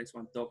mTOR complex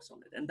 1 docks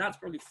on it. And that's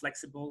probably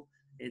flexible.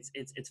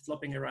 It's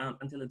flopping around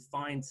until it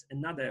finds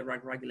another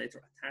RAG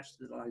regulator attached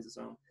to the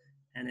lysosome,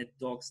 and it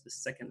docks the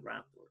second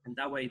raptor. And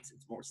that way it's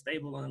more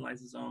stable on the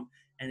lysosome,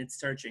 and it's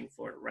searching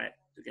for Rab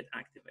to get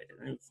activated.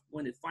 And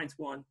when it finds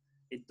one,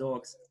 it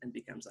docks and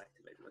becomes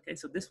activated. Okay,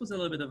 so this was a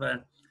little bit of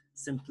a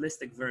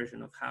simplistic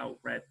version of how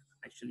Rab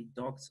actually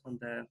docks on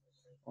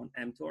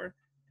mTOR.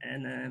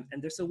 And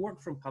there's a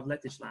work from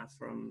Pavletich lab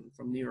from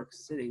New York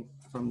City,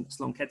 from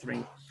Sloan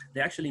Kettering.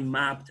 They actually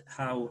mapped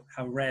how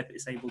Rab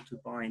is able to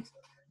bind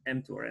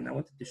mTOR, and I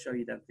wanted to show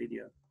you that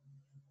video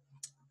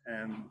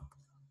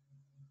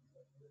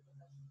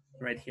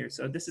right here.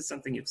 So this is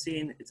something you've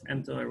seen. It's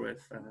mTOR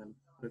with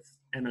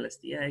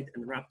MLSD8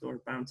 and raptor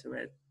bound to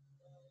it.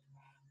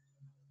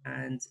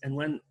 And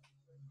when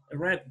a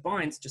Rab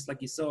binds, just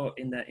like you saw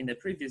in the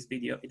previous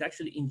video, it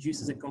actually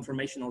induces a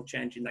conformational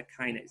change in that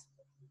kinase.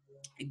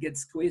 It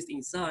gets squeezed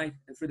inside,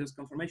 and through those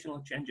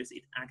conformational changes,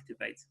 it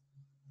activates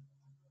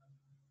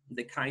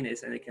the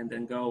kinase, and it can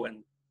then go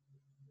and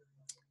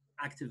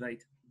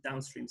activate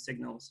downstream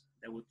signals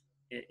that would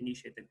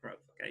initiate the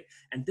growth, okay?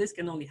 And this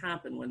can only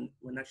happen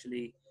when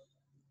actually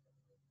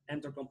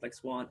mTOR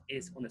complex 1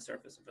 is on the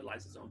surface of the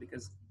lysosome,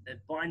 because the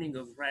binding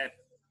of Rep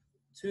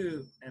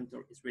to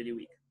mTOR is really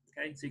weak,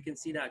 okay? So you can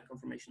see that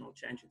conformational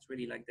change. It's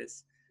really like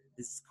this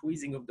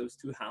squeezing of those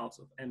two halves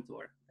of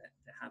mTOR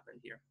that happen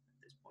here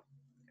at this point,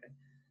 okay?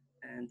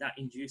 And that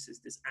induces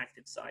this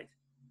active site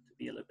to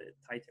be a little bit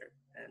tighter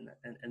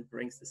and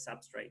brings the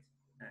substrate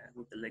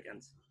with the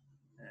ligands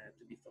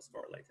to be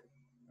phosphorylated,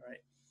 all right?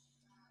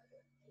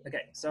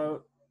 Okay,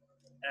 so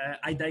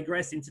I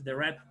digress into the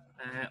Rep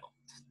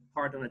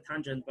part on a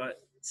tangent,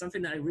 but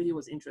something that I really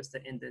was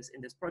interested in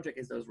this project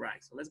is those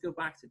rags. So let's go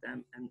back to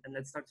them and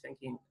let's start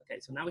thinking, okay,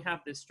 so now we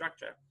have this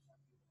structure.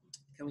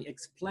 Can we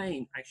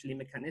explain actually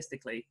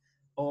mechanistically,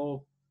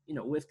 or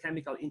with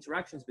chemical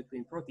interactions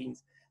between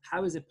proteins,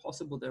 how is it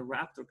possible the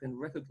raptor can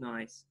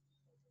recognize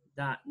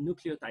that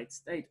nucleotide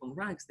state on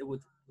rags that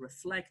would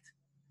reflect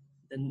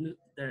the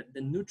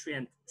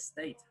nutrient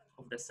state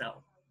of the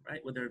cell,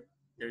 right? Whether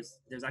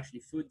there's actually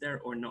food there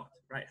or not,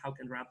 right? How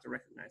can raptor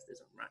recognize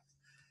this on rags?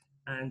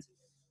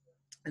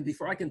 And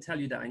before I can tell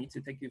you that, I need to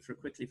take you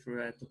quickly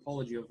through a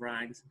topology of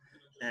rags,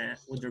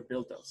 what they're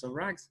built of. So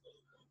rags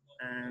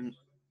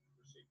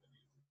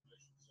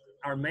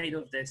are made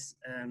of this,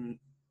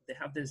 they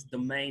have this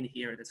domain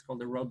here that's called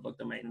the roadblock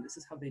domain, and this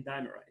is how they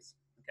dimerize,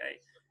 okay?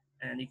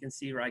 And you can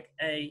see rag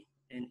A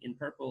in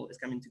purple is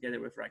coming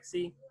together with rag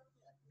C,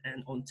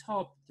 and on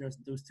top, there's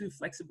those two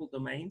flexible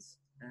domains,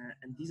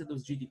 and these are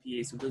those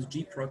GDPAs, so those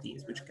G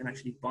proteins, which can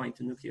actually bind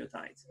to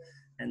nucleotides.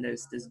 And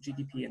there's this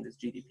GDP and this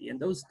GDP. And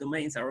those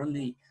domains are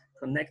only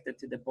connected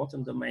to the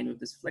bottom domain with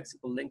this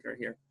flexible linker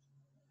here.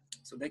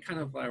 So they kind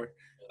of are,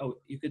 oh,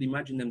 you could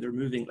imagine them, they're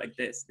moving like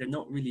this. They're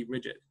not really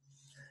rigid.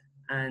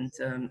 And,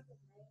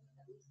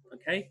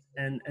 okay,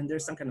 and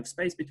there's some kind of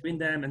space between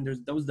them, and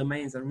those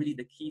domains are really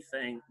the key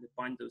thing that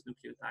bind those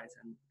nucleotides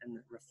and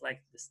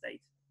reflect the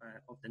state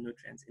of the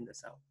nutrients in the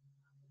cell.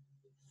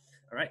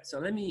 All right, so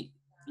let me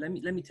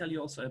tell you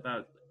also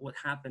about what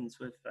happens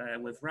with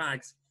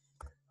rags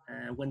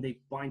when they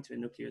bind to a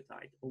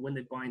nucleotide, or when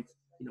they bind,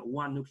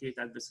 one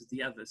nucleotide versus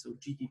the other, so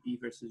GTP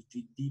versus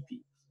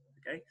GDP,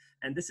 okay?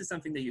 And this is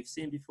something that you've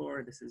seen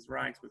before. This is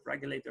rags with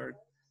regulator,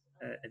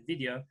 a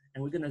video,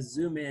 and we're gonna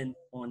zoom in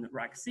on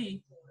rag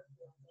C,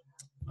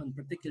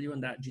 particularly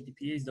on that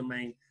GTPase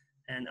domain,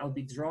 and I'll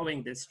be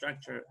drawing this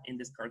structure in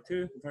this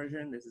cartoon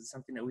version. This is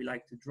something that we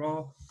like to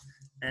draw.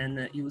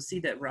 And you will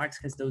see that rags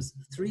has those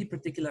three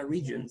particular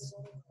regions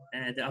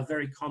that are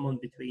very common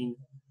between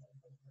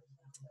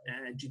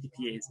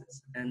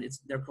GTPases. And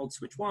they're called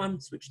switch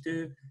 1, switch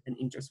 2, and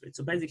interswitch.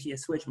 So basically a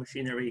switch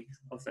machinery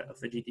of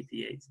a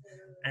GTPase.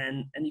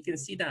 And you can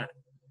see that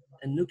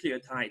a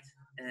nucleotide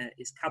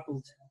is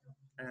coupled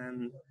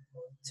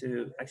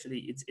to,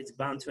 actually it's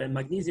bound to a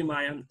magnesium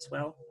ion as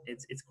well.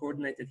 It's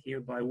coordinated here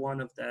by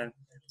one of the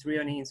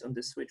threonines on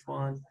the switch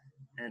 1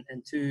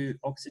 and two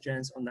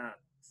oxygens on that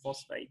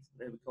phosphate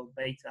that we call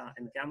beta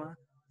and gamma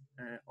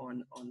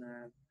on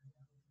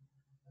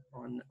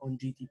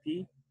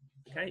GTP.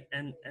 Okay,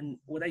 and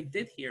what I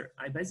did here,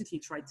 I basically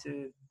tried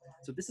to,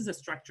 so this is a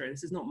structure,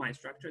 this is not my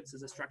structure, this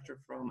is a structure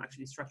from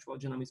actually Structural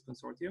Genomics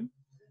Consortium,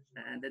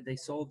 and that they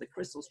solved the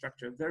crystal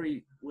structure,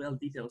 very well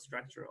detailed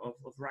structure of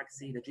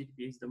RAG-C, the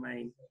GTPase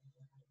domain,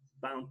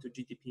 bound to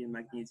GTP and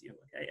magnesium,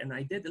 okay? And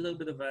I did a little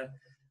bit of a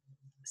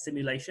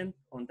simulation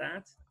on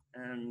that,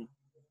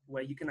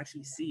 where you can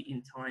actually see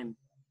in time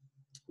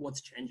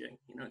what's changing.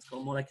 It's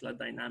called molecular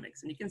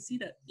dynamics. And you can see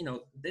that,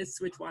 this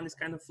switch 1 is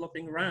kind of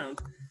flopping around,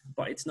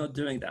 but it's not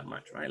doing that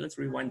much, right? Let's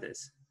rewind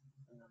this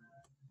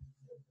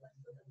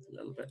a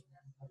little bit.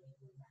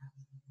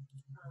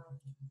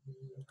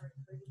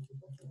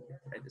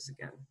 Try this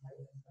again.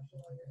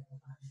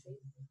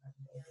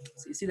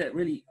 So you see that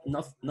really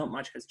not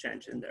much has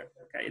changed in there,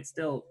 okay? It's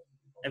still,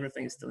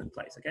 everything is still in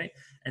place, okay?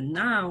 And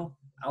now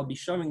I'll be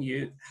showing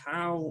you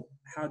how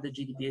the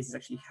GTPase is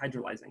actually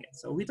hydrolyzing it.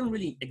 So we don't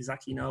really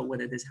exactly know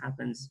whether this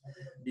happens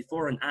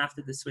before and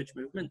after the switch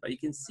movement, but you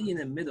can see in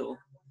the middle,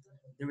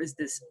 there is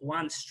this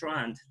one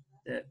strand,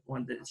 the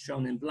one that's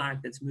shown in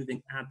black, that's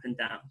moving up and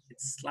down.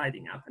 It's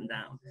sliding up and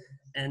down.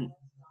 And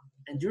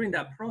during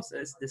that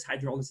process, this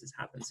hydrolysis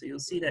happens. So you'll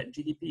see that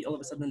GDP all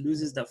of a sudden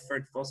loses the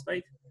third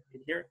phosphate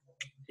in here.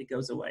 It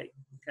goes away,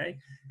 okay?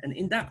 And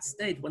in that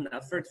state, when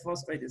that third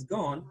phosphate is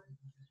gone,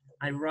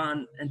 I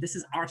run, and this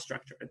is our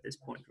structure at this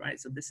point, right?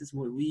 So this is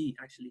what we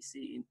actually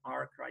see in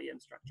our cryo-EM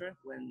structure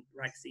when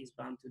RAG-C is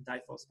bound to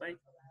diphosphate.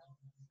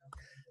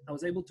 I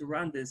was able to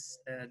run this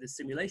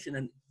simulation,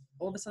 and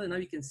all of a sudden now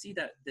you can see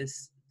that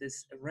this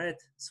red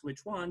switch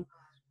 1,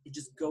 it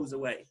just goes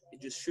away. It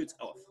just shoots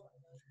off.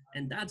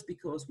 And that's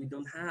because we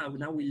don't have,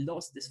 now we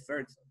lost this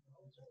third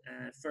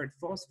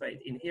phosphate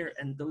in here,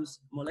 and those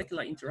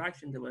molecular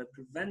interactions that were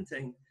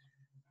preventing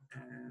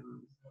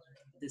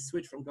this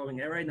switch from going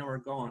right now are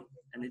gone,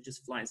 and it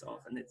just flies off,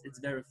 and it's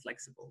very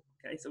flexible,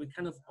 okay? So it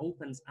kind of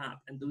opens up,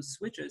 and those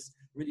switches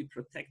really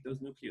protect those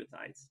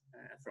nucleotides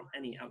from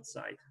any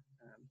outside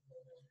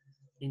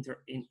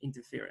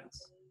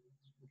interference,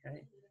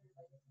 okay?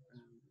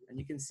 And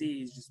you can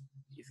see it's just,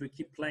 if we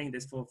keep playing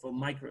this for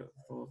microseconds,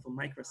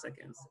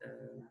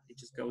 it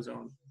just goes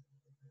on,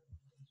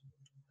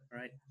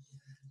 right?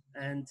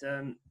 And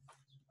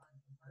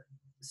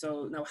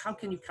so now how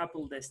can you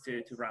couple this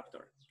to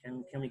Raptor?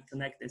 Can we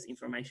connect this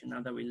information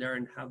now that we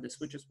learned how the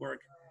switches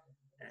work?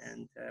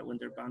 And when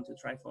they're bound to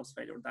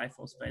triphosphate or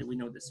diphosphate, we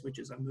know the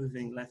switches are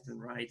moving left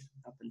and right,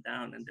 up and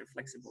down, and they're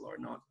flexible or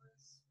not.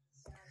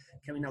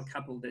 Can we now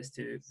couple this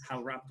to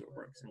how Raptor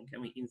works? And can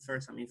we infer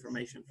some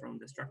information from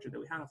the structure that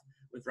we have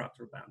with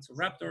Raptor bound? So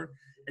Raptor,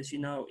 as you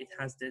know, it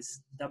has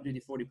this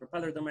WD-40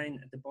 propeller domain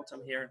at the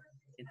bottom here.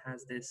 It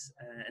has this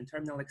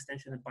N-terminal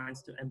extension that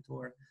binds to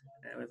mTOR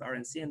with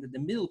RNC. And the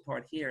middle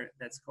part here,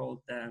 that's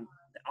called the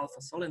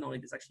alpha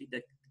solenoid, is actually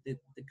the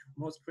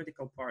most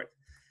critical part.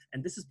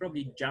 And this is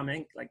probably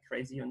jamming like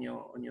crazy on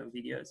your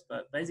videos.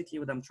 But basically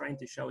what I'm trying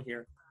to show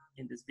here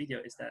in this video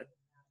is that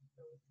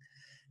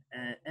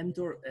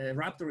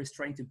Raptor is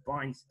trying to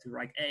bind to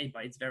RAG-A,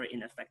 but it's very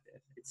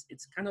ineffective.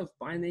 It's kind of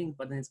binding,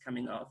 but then it's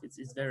coming off.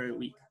 It's very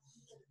weak.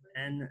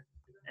 And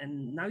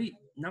now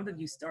that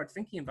you start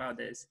thinking about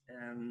this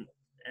and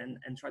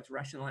try to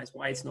rationalize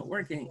why it's not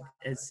working,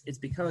 it's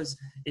because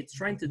it's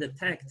trying to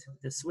detect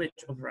the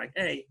switch of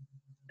RAG-A,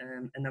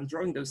 and I'm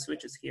drawing those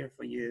switches here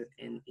for you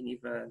in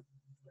either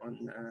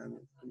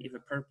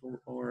purple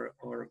or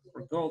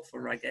gold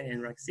for RAG-A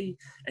and RAG-C,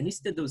 and you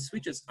see that those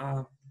switches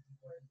are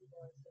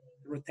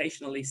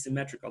rotationally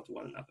symmetrical to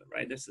one another,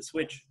 right? There's a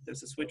switch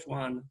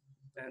one,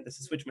 and there's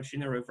a switch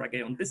machinery of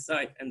RAG-A on this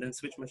side, and then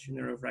switch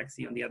machinery of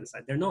RAG-C on the other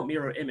side. They're not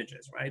mirror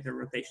images, right? They're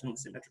rotationally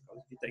symmetrical.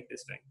 If you take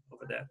this thing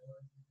over there,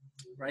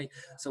 right?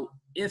 So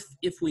if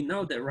we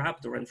know the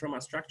Raptor, and from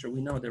our structure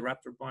we know the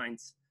Raptor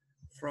binds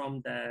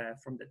from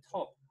the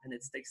top and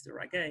it sticks to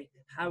RAG-A,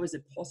 how is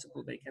it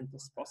possible they can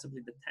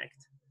possibly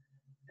detect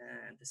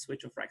the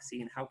switch of RAG-C,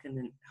 and how can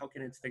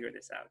it figure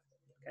this out?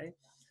 Okay,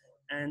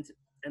 and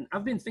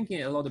I've been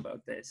thinking a lot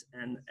about this,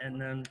 and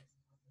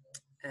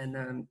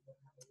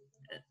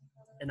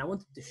I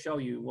wanted to show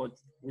you what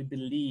we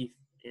believe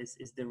is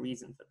the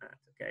reason for that.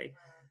 Okay,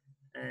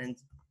 and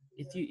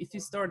if you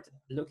start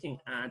looking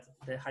at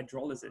the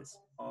hydrolysis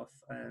of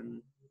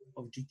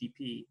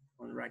GTP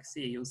on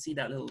RAG-C, you'll see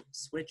that little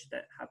switch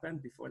that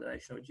happened before that I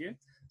showed you.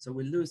 So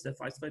we lose the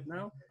phosphate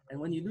now, and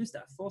when you lose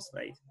that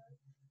phosphate,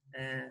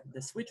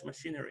 the switch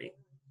machinery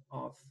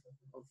of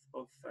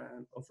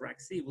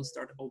RAG-C will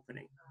start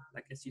opening,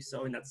 like as you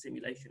saw in that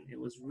simulation. It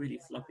was really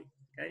floppy.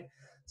 Okay,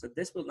 so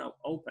this will now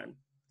open,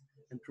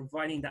 and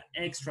providing that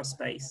extra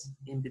space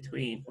in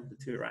between of the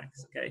two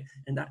racks. Okay,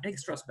 and that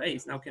extra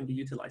space now can be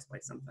utilized by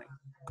something,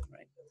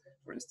 right?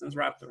 For instance,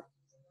 Raptor.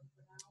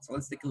 So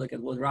let's take a look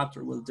at what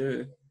Raptor will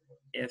do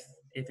if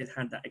it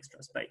had that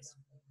extra space.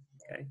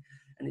 Okay,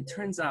 and it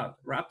turns out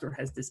Raptor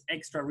has this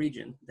extra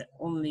region that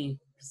only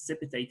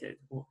precipitated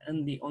or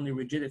only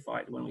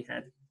rigidified when we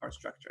had our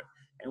structure,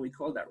 and we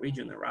call that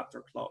region a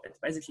Raptor claw. It's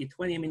basically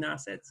 20 amino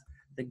acids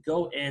that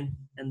go in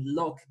and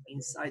lock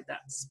inside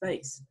that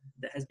space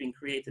that has been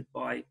created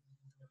by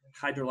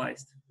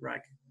hydrolyzed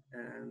RAG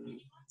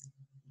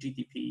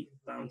GTP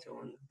bound to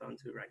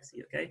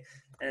RAG-C. Okay,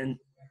 and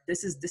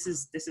this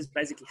is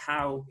basically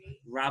how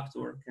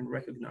Raptor can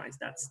recognize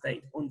that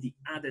state on the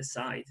other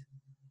side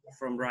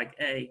from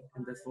RAG-A,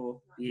 and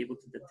therefore be able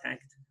to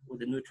detect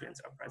whether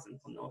nutrients are present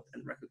or not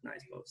and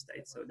recognize both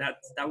states. So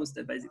that was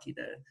basically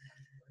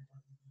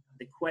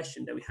the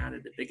question that we had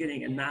at the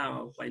beginning, and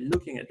now by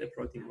looking at the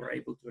protein, we're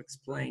able to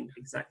explain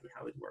exactly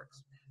how it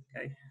works.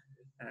 Okay,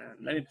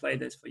 let me play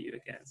this for you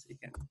again so you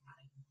can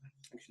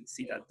actually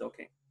see that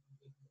docking.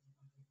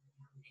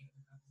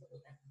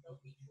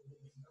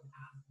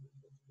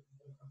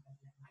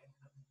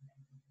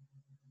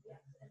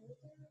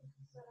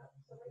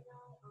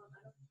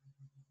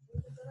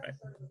 Right.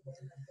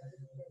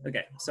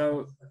 Okay,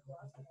 so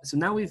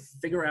now we've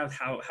figured out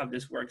how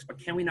this works, but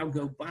can we now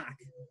go back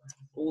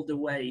all the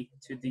way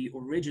to the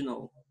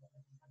original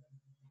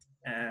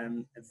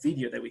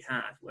video that we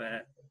had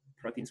where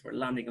proteins were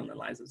landing on the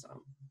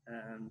lysosome,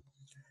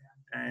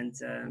 and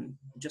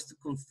just to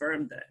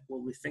confirm that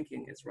what we're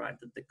thinking is right,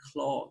 that the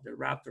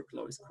Raptor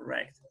claw is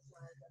correct.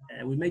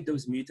 We made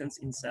those mutants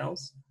in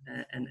cells,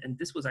 and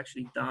this was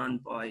actually done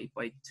by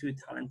two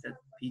talented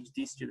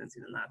PhD students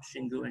in the lab,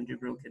 Shingu and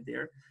Jibril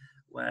Kadir,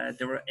 where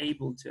they were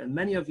able to, and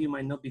many of you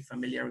might not be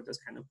familiar with those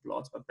kind of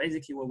plots, but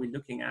basically what we're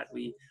looking at,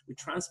 we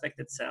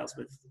transfected cells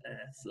with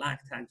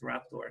flag-tagged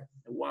Raptor,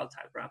 a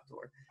wild-type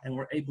Raptor, and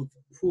we're able to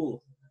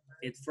pull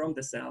it from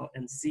the cell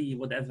and see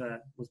whatever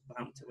was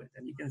bound to it.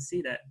 And you can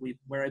see that we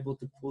were able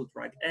to pull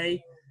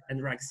RAG-A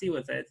and RAG-C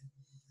with it,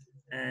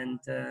 and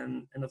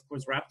of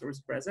course Raptor is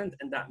present,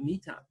 and that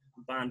meta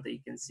band that you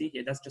can see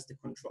here, that's just a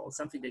control,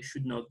 something they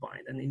should not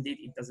bind, and indeed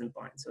it doesn't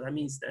bind. So that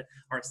means that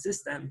our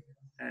system,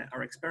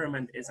 our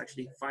experiment is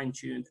actually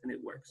fine-tuned and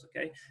it works.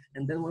 Okay,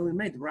 and then when we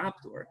made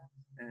Raptor,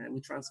 we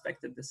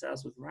transfected the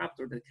cells with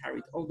Raptor that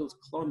carried all those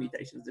claw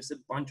mutations. There's a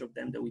bunch of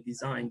them that we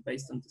designed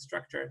based on the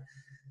structure.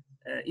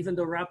 Even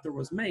though Raptor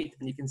was made,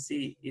 and you can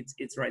see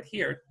it's right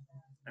here,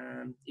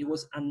 it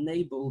was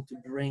unable to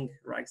bring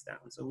RAGs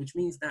down. So which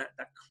means that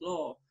that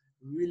claw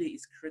really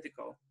is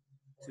critical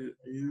to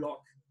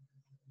lock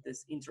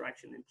this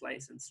interaction in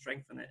place and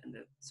strengthen it, and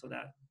so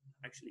that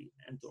actually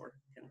mTOR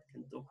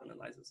can dock on a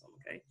lysosome.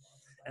 Okay,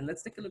 and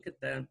let's take a look at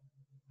the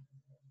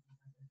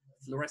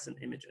fluorescent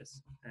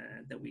images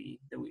that we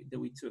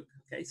took.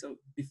 Okay, so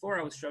before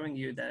I was showing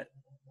you that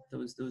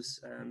those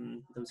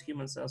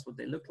human cells, what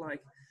they look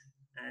like,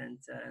 and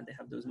they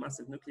have those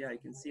massive nuclei you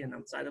can see, and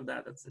outside of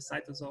that, that's the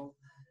cytosol,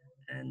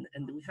 and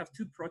we have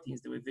two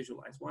proteins that we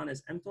visualize. One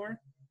is mTOR,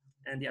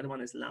 and the other one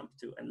is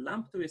LAMP2. And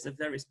LAMP2 is a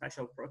very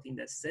special protein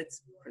that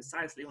sits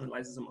precisely on the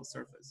lysosomal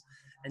surface.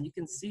 And you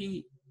can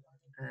see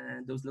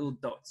those little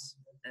dots.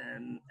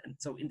 And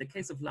so in the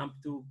case of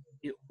LAMP2,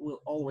 it will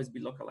always be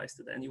localized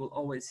to that, and you will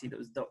always see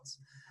those dots.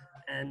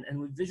 And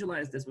we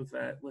visualize this with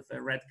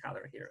a red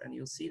color here. And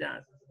you'll see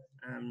that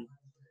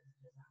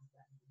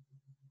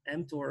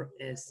mTOR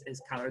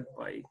is colored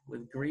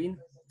with green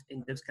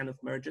in those kind of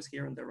merges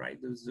here on the right,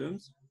 those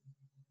zooms.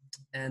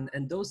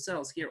 And those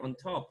cells here on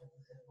top,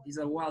 these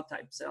are wild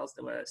type cells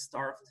that were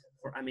starved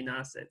for amino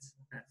acids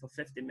for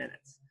 50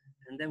 minutes.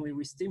 And then we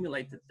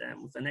re-stimulated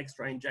them with an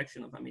extra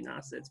injection of amino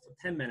acids for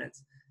 10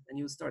 minutes. And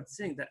you'll start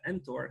seeing that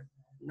mTOR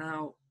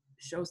now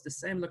shows the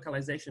same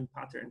localization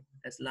pattern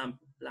as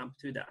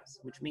LAMP2 does,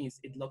 which means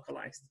it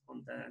localized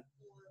on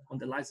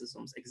the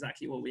lysosomes,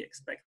 exactly what we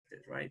expected,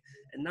 right?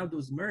 And now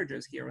those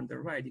mergers here on the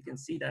right, you can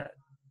see that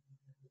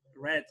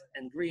red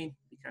and green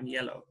become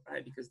yellow,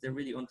 right? Because they're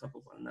really on top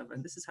of one another.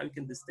 And this is how you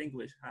can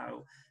distinguish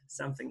how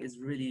something is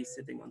really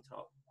sitting on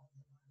top,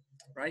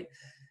 right?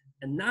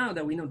 And now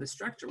that we know the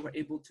structure, we're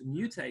able to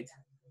mutate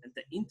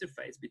the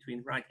interface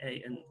between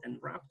RAG-A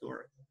and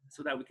Raptor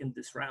so that we can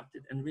disrupt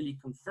it and really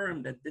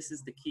confirm that this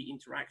is the key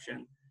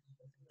interaction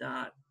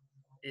that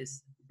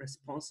is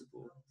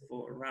responsible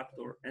for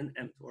Raptor and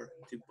mTOR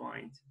to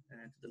bind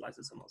to the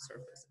lysosomal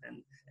surface.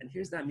 And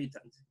here's that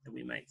mutant that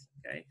we made,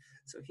 okay?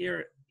 So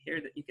here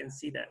that you can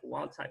see that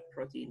wild type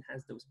protein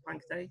has those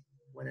punctae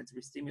when it's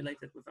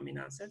re-stimulated with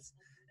amino acids.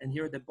 And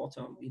here at the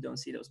bottom, you don't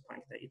see those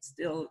punctae. It's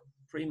still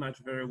pretty much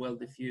very well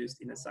diffused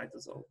in a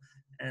cytosol.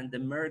 And the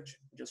merge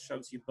just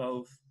shows you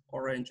both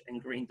orange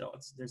and green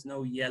dots. There's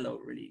no yellow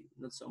really,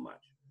 not so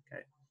much,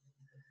 okay?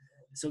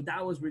 So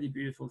that was really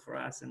beautiful for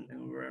us, and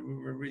we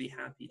were really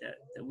happy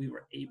that we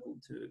were able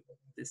to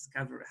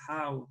discover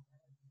how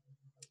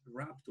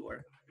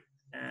Raptor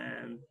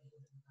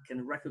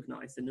can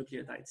recognize the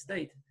nucleotide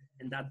state,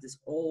 and that this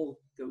all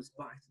goes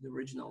back to the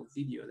original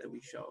video that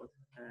we showed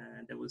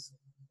that was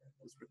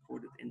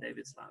recorded in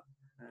David's lab.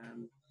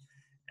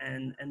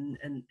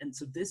 And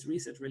so this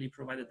research really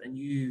provided a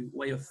new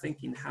way of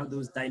thinking how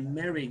those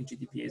dimeric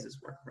GTPases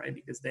work, right?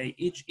 Because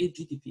each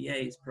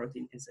GTPase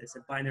protein is a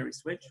binary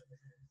switch,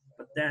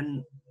 but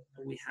then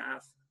we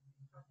have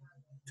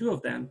two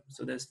of them,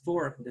 so there's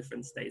 4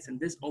 different states, and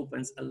this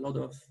opens a lot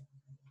of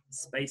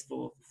space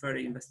for further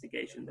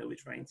investigation that we're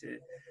trying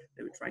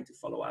to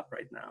follow up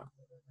right now.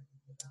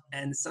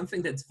 And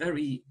something that's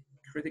very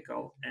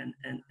critical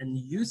and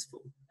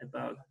useful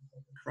about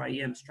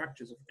cryo-EM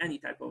structures of any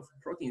type of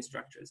protein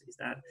structures is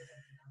that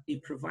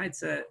it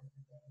provides a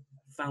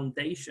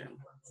foundation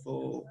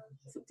for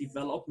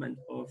development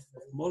of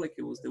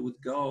molecules that would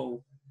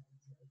go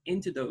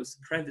into those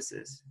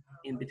crevices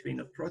in between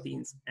of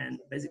proteins and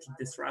basically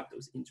disrupt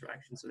those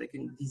interactions. So they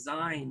can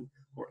design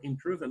or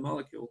improve a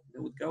molecule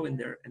that would go in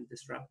there and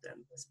disrupt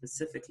them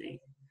specifically.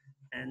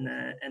 And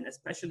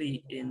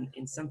especially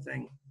in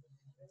something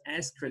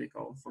as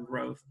critical for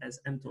growth as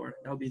mTOR,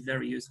 that would be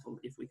very useful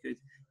if we could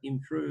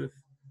improve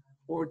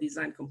or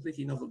design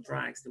completely novel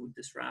drugs that would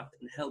disrupt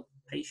and help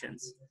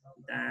patients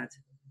that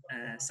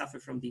suffer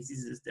from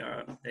diseases that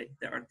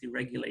are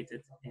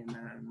deregulated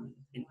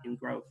in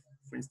growth.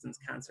 For instance,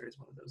 cancer is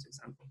one of those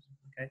examples,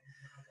 okay?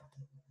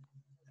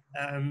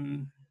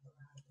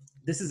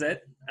 This is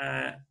it.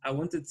 I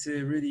wanted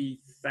to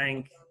really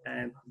thank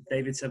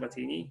David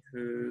Sabatini,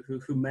 who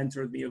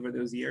mentored me over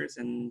those years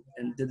and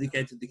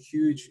dedicated a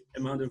huge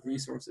amount of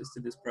resources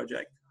to this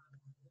project,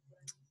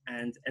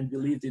 and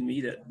believed in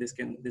me that this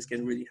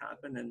can really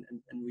happen,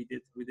 and we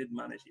did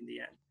manage in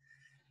the end.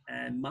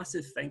 And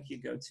massive thank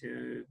you go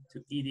to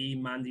Edie,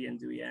 Mandy, and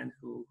Duyan,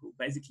 who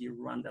basically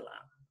run the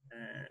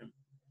lab.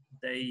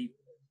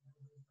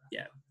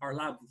 Our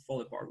lab would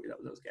fall apart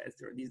without those guys.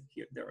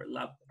 They're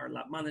our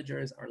lab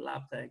managers, our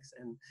lab techs,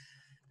 and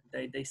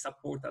they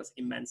support us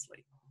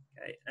immensely.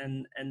 Okay,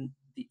 and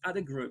the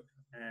other group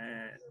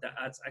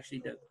that's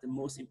actually the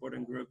most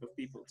important group of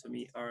people to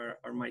me are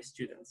my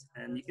students,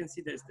 and you can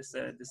see there's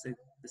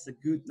a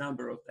good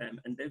number of them,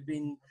 and they've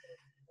been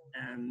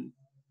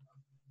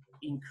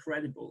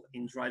incredible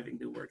in driving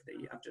the work that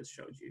I've just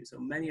showed you. So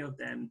many of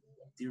them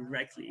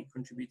directly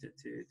contributed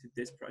to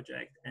this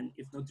project, and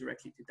if not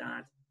directly to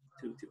that,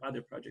 to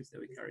other projects that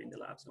we carry in the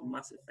lab. So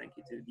massive thank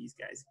you to these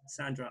guys: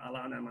 Sandra,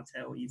 Alana,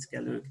 Matteo,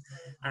 Itzke, Luke,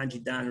 Angie,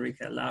 Dan,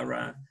 Rika,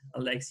 Laura,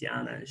 Alexia,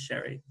 Anna, and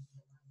Sherry.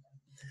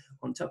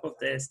 On top of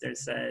this,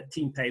 there's a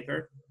team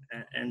paper,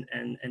 and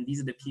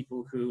these are the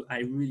people who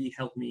really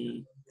helped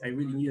me I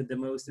really needed the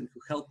most and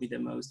who helped me the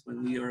most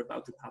when we were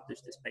about to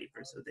publish this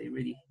paper. So they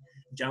really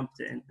jumped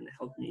in and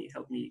helped me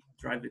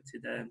drive it to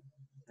the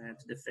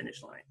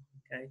finish line.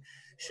 Okay,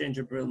 Shane,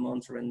 Jabril,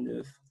 Monter, and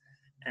Nuf,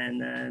 and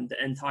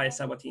the entire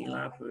Sabatini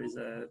lab, who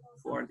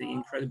are the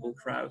incredible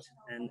crowd,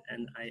 and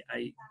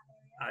I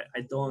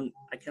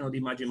cannot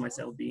imagine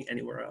myself being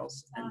anywhere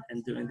else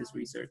and doing this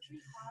research.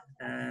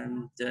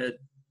 The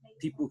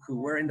people who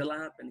were in the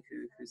lab and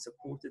who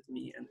supported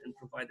me and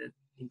provided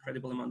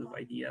incredible amount of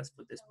ideas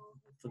for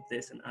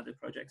this and other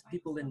projects.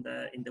 People in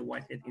the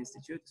Whitehead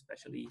Institute,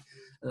 especially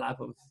a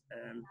lab of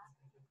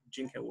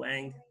Jinke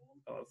Wang,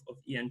 of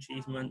Ian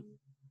Cheeseman,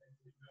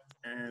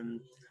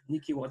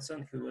 Nikki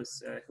Watson, who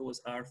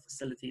was our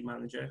facility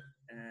manager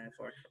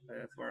for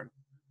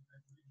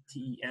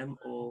TEM,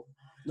 or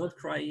not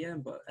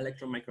cryo-EM, but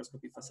electron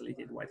microscopy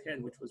facility at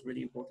Whitehead, which was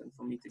really important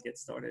for me to get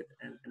started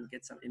and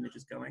get some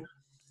images going.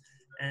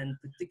 And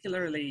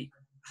particularly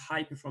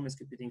high performance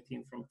computing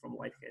team from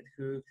Whitehead,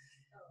 who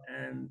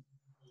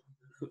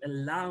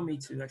allow me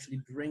to actually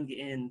bring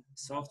in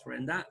software.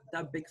 And that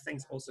big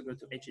thanks also go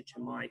to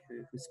HHMI,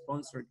 who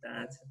sponsored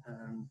that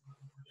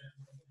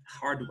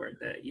hardware.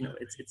 That, you know,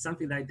 it's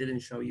something that I didn't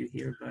show you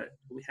here, but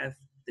we have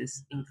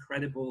this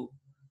incredible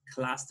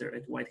cluster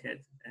at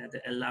Whitehead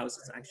that allows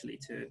us actually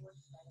to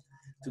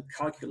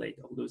calculate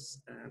all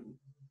those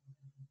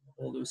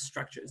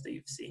structures that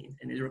you've seen,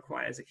 and it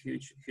requires a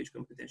huge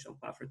computational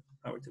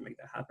power to make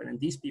that happen. And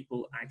these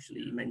people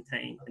actually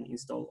maintain and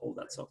install all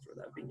that software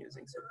that I've been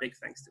using. So big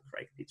thanks to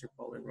Craig, Peter,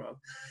 Paul, and Rob,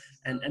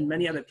 and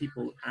many other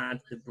people at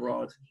the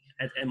Broad,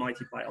 at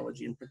MIT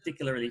Biology, and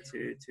particularly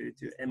to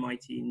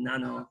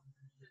MIT.nano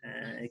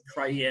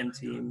cryo-EM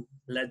team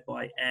led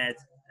by Ed,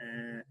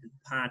 and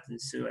Pat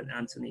and Sue and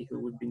Anthony, who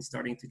we've been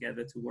starting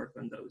together to work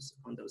on those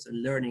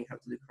and learning how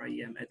to do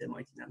cryo-EM at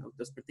MIT.nano,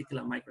 those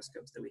particular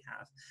microscopes that we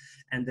have.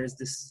 And there's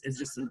this, it's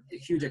just a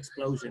huge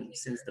explosion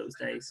since those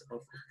days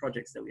of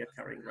projects that we are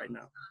carrying right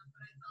now.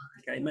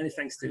 Okay, many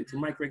thanks to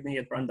Mike Rigney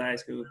at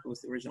Brandeis, who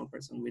was the original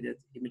person we did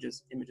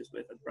images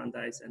with at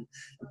Brandeis, and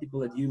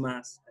people at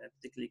UMass,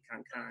 particularly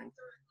Kang,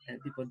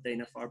 and people at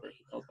Dana-Farber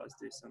who helped us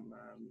do some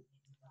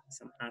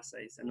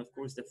assays, and of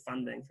course the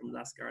funding from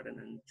Last Garden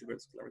and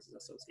Tuberous Sclerosis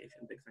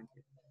Association. Big thank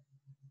you.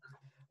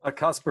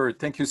 Kacper,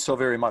 thank you so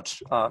very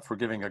much for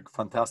giving a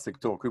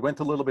fantastic talk. We went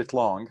a little bit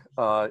long,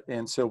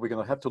 and so we're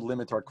going to have to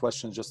limit our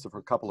questions just for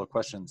a couple of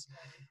questions.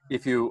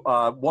 If you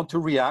want to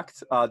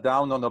react,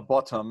 down on the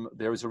bottom,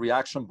 there is a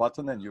reaction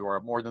button, and you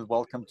are more than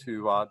welcome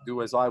to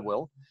do as I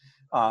will,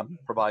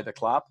 provide a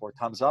clap or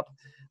thumbs up.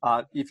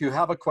 If you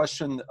have a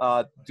question,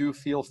 do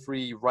feel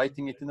free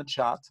writing it in the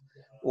chat,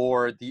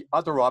 or the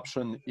other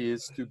option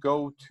is to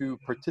go to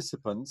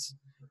participants,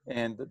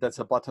 and that's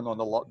a button on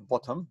the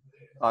bottom.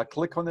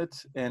 Click on it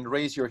and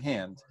raise your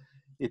hand.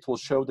 It will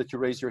show that you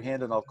raise your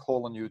hand, and I'll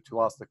call on you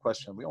to ask the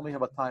question. We only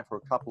have a time for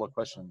a couple of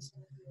questions.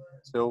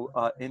 So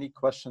any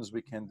questions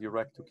we can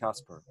direct to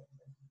Kacper?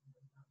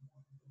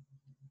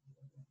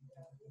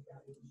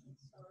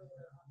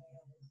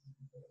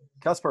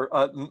 Kacper,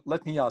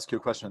 let me ask you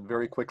a question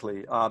very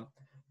quickly.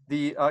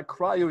 The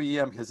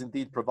cryo-EM has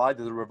indeed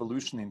provided a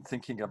revolution in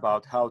thinking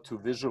about how to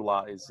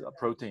visualize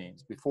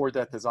proteins. Before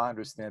that, as I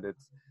understand it,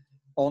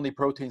 only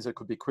proteins that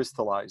could be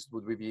crystallized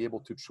would we be able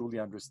to truly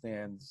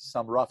understand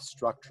some rough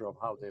structure of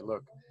how they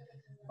look.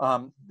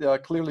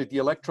 Clearly, the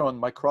electron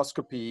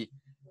microscopy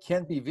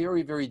can be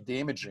very, very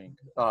damaging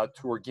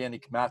to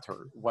organic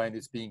matter when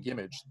it's being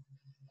imaged.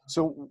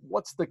 So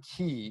what's the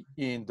key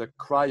in the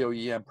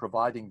cryo-EM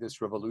providing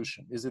this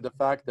revolution? Is it the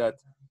fact that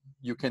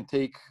you can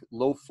take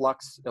low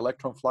flux,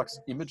 electron flux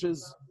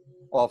images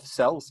of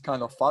cells,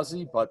 kind of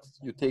fuzzy, but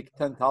you take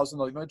 10,000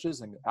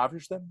 images and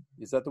average them?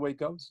 Is that the way it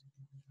goes?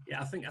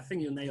 Yeah, I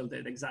think you nailed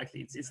it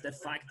exactly. It's the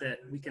fact that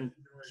we can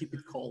keep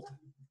it cold,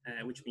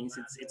 which means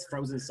it's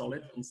frozen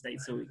solid in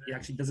state, so it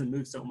actually doesn't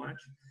move so much,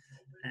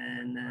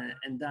 and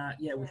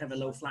that, yeah, we have a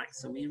low flux,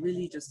 so we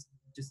really just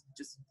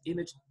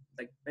image,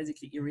 like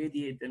basically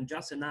irradiate them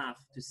just enough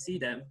to see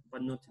them,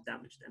 but not to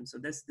damage them. So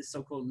that's the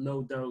so-called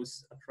low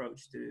dose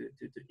approach to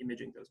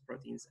imaging those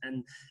proteins.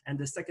 And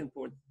the second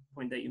point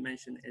that you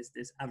mentioned is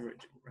this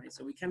averaging, right?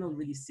 So we cannot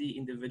really see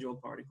individual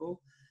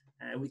particle.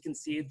 We can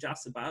see it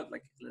just about,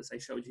 like as I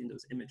showed you in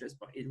those images,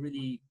 but it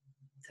really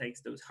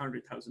takes those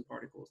 100,000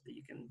 particles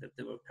that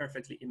they were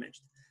perfectly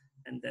imaged,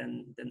 and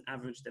then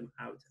average them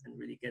out and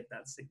really get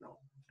that signal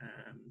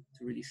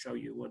to really show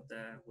you what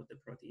the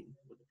protein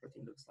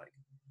looks like.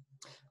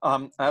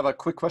 I have a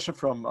quick question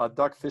from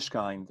Doug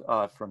Fishkind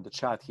from the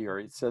chat here.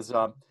 It says,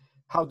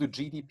 how do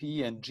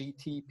GDP and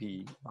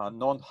GTP,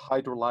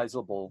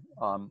 non-hydrolyzable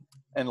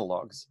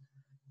analogs,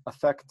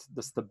 affect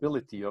the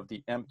stability of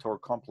the mTOR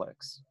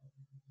complex?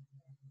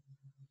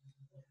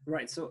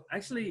 Right, so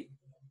actually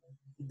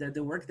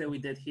the work that we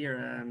did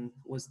here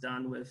was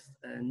done with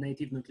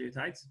native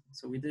nucleotides.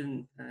 So we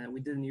didn't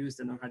use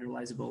the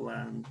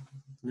non-hydrolyzable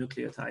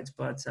nucleotides,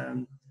 but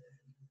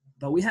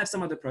we have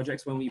some other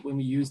projects when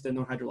we use the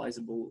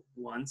non-hydrolyzable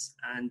ones,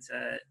 and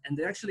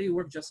they actually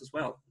work just as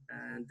well.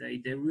 And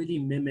they really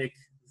mimic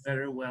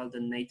very well the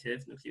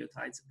native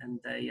nucleotides,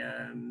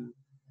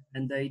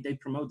 and they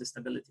promote the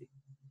stability.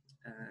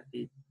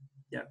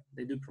 Yeah,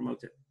 they do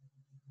promote it.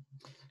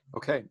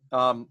 Okay,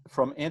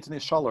 from Anthony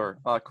Schaller,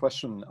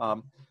 question,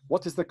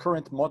 what is the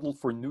current model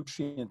for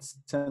nutrient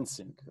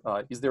sensing?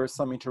 Is there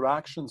some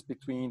interactions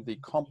between the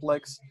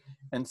complex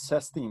and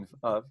cysteine,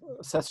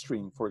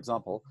 for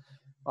example,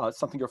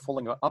 something you're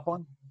following up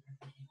on?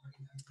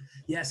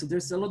 Yeah, so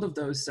there's a lot of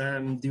those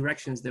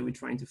directions that we're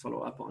trying to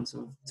follow up on.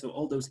 So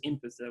all those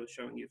inputs that I was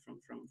showing you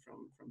from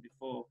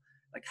before,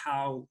 like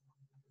how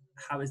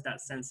is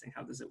that sensing?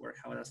 How does it work?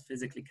 How does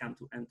physically come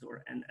to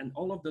enter? And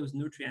all of those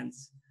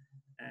nutrients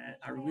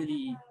are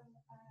really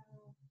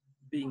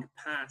being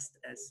passed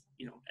as,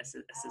 you know, as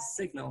a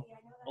signal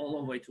all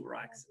the way to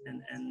racks.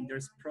 And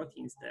there's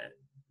proteins that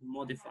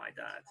modify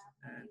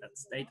that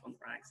state on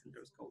racks, and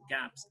there's called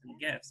gaps and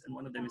gaps. And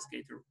one of them is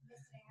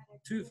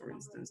Gator2, for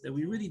instance, that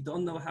we really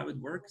don't know how it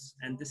works.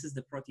 And this is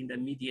the protein that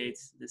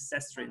mediates the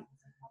cestrin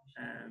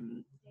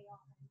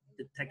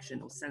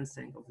detection or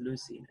sensing of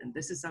leucine. And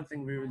this is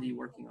something we're really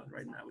working on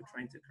right now. We're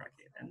trying to crack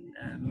it. And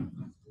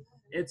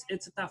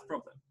it's a tough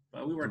problem,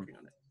 but we're working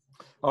on it.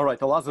 All right,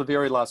 the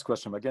very last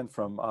question, again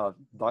from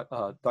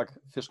Doug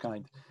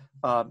Fishkind.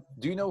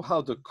 Do you know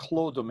how the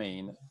CLO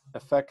domain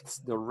affects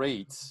the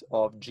rates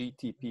of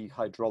GTP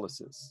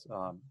hydrolysis?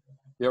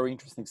 Very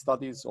interesting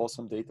studies,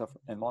 awesome data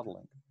and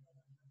modeling.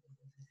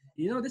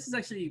 You know, this is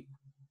actually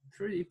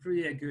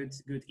pretty a good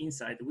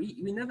insight.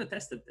 We never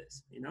tested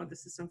this. You know,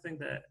 this is something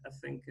that I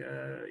think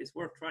is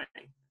worth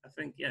trying. I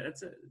think, yeah,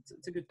 it's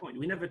a good point.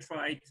 We never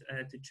tried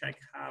to check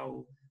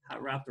how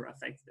Raptor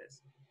affects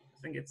this. I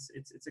think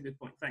it's a good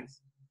point.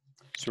 Thanks.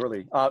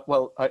 Surely.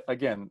 Well,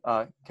 again,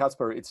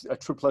 Kacper, it's a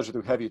true pleasure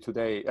to have you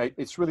today.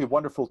 It's really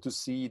wonderful to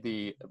see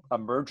the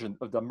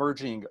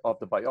merging of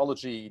the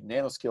biology,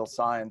 nanoscale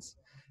science,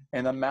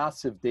 and a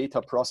massive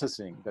data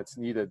processing that's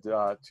needed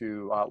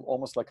to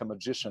almost like a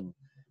magician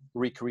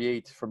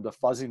recreate from the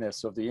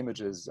fuzziness of the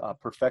images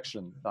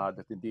perfection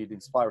that indeed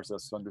inspires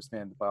us to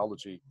understand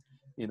biology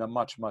in a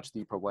much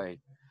deeper way.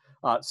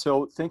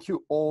 So thank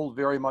you all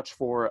very much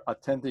for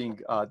attending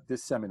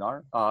this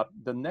seminar.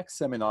 The next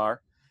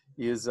seminar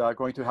is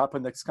going to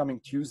happen next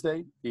coming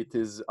Tuesday. It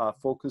is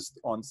focused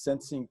on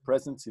sensing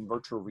presence in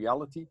virtual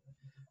reality.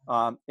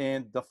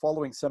 And the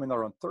following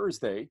seminar on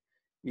Thursday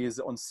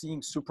is on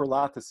seeing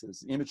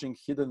superlattices, imaging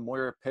hidden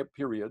Moir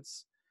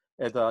periods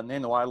at a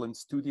Nano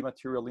Island's 2D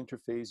material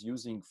interface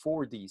using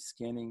 4D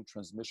scanning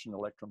transmission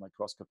electron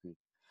microscopy.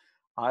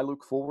 I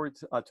look forward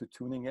to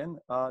tuning in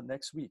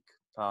next week.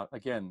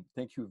 Again,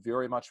 thank you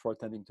very much for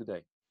attending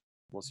today.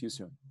 We'll see you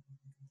soon.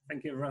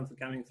 Thank you everyone for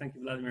coming. Thank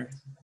you, Vladimir.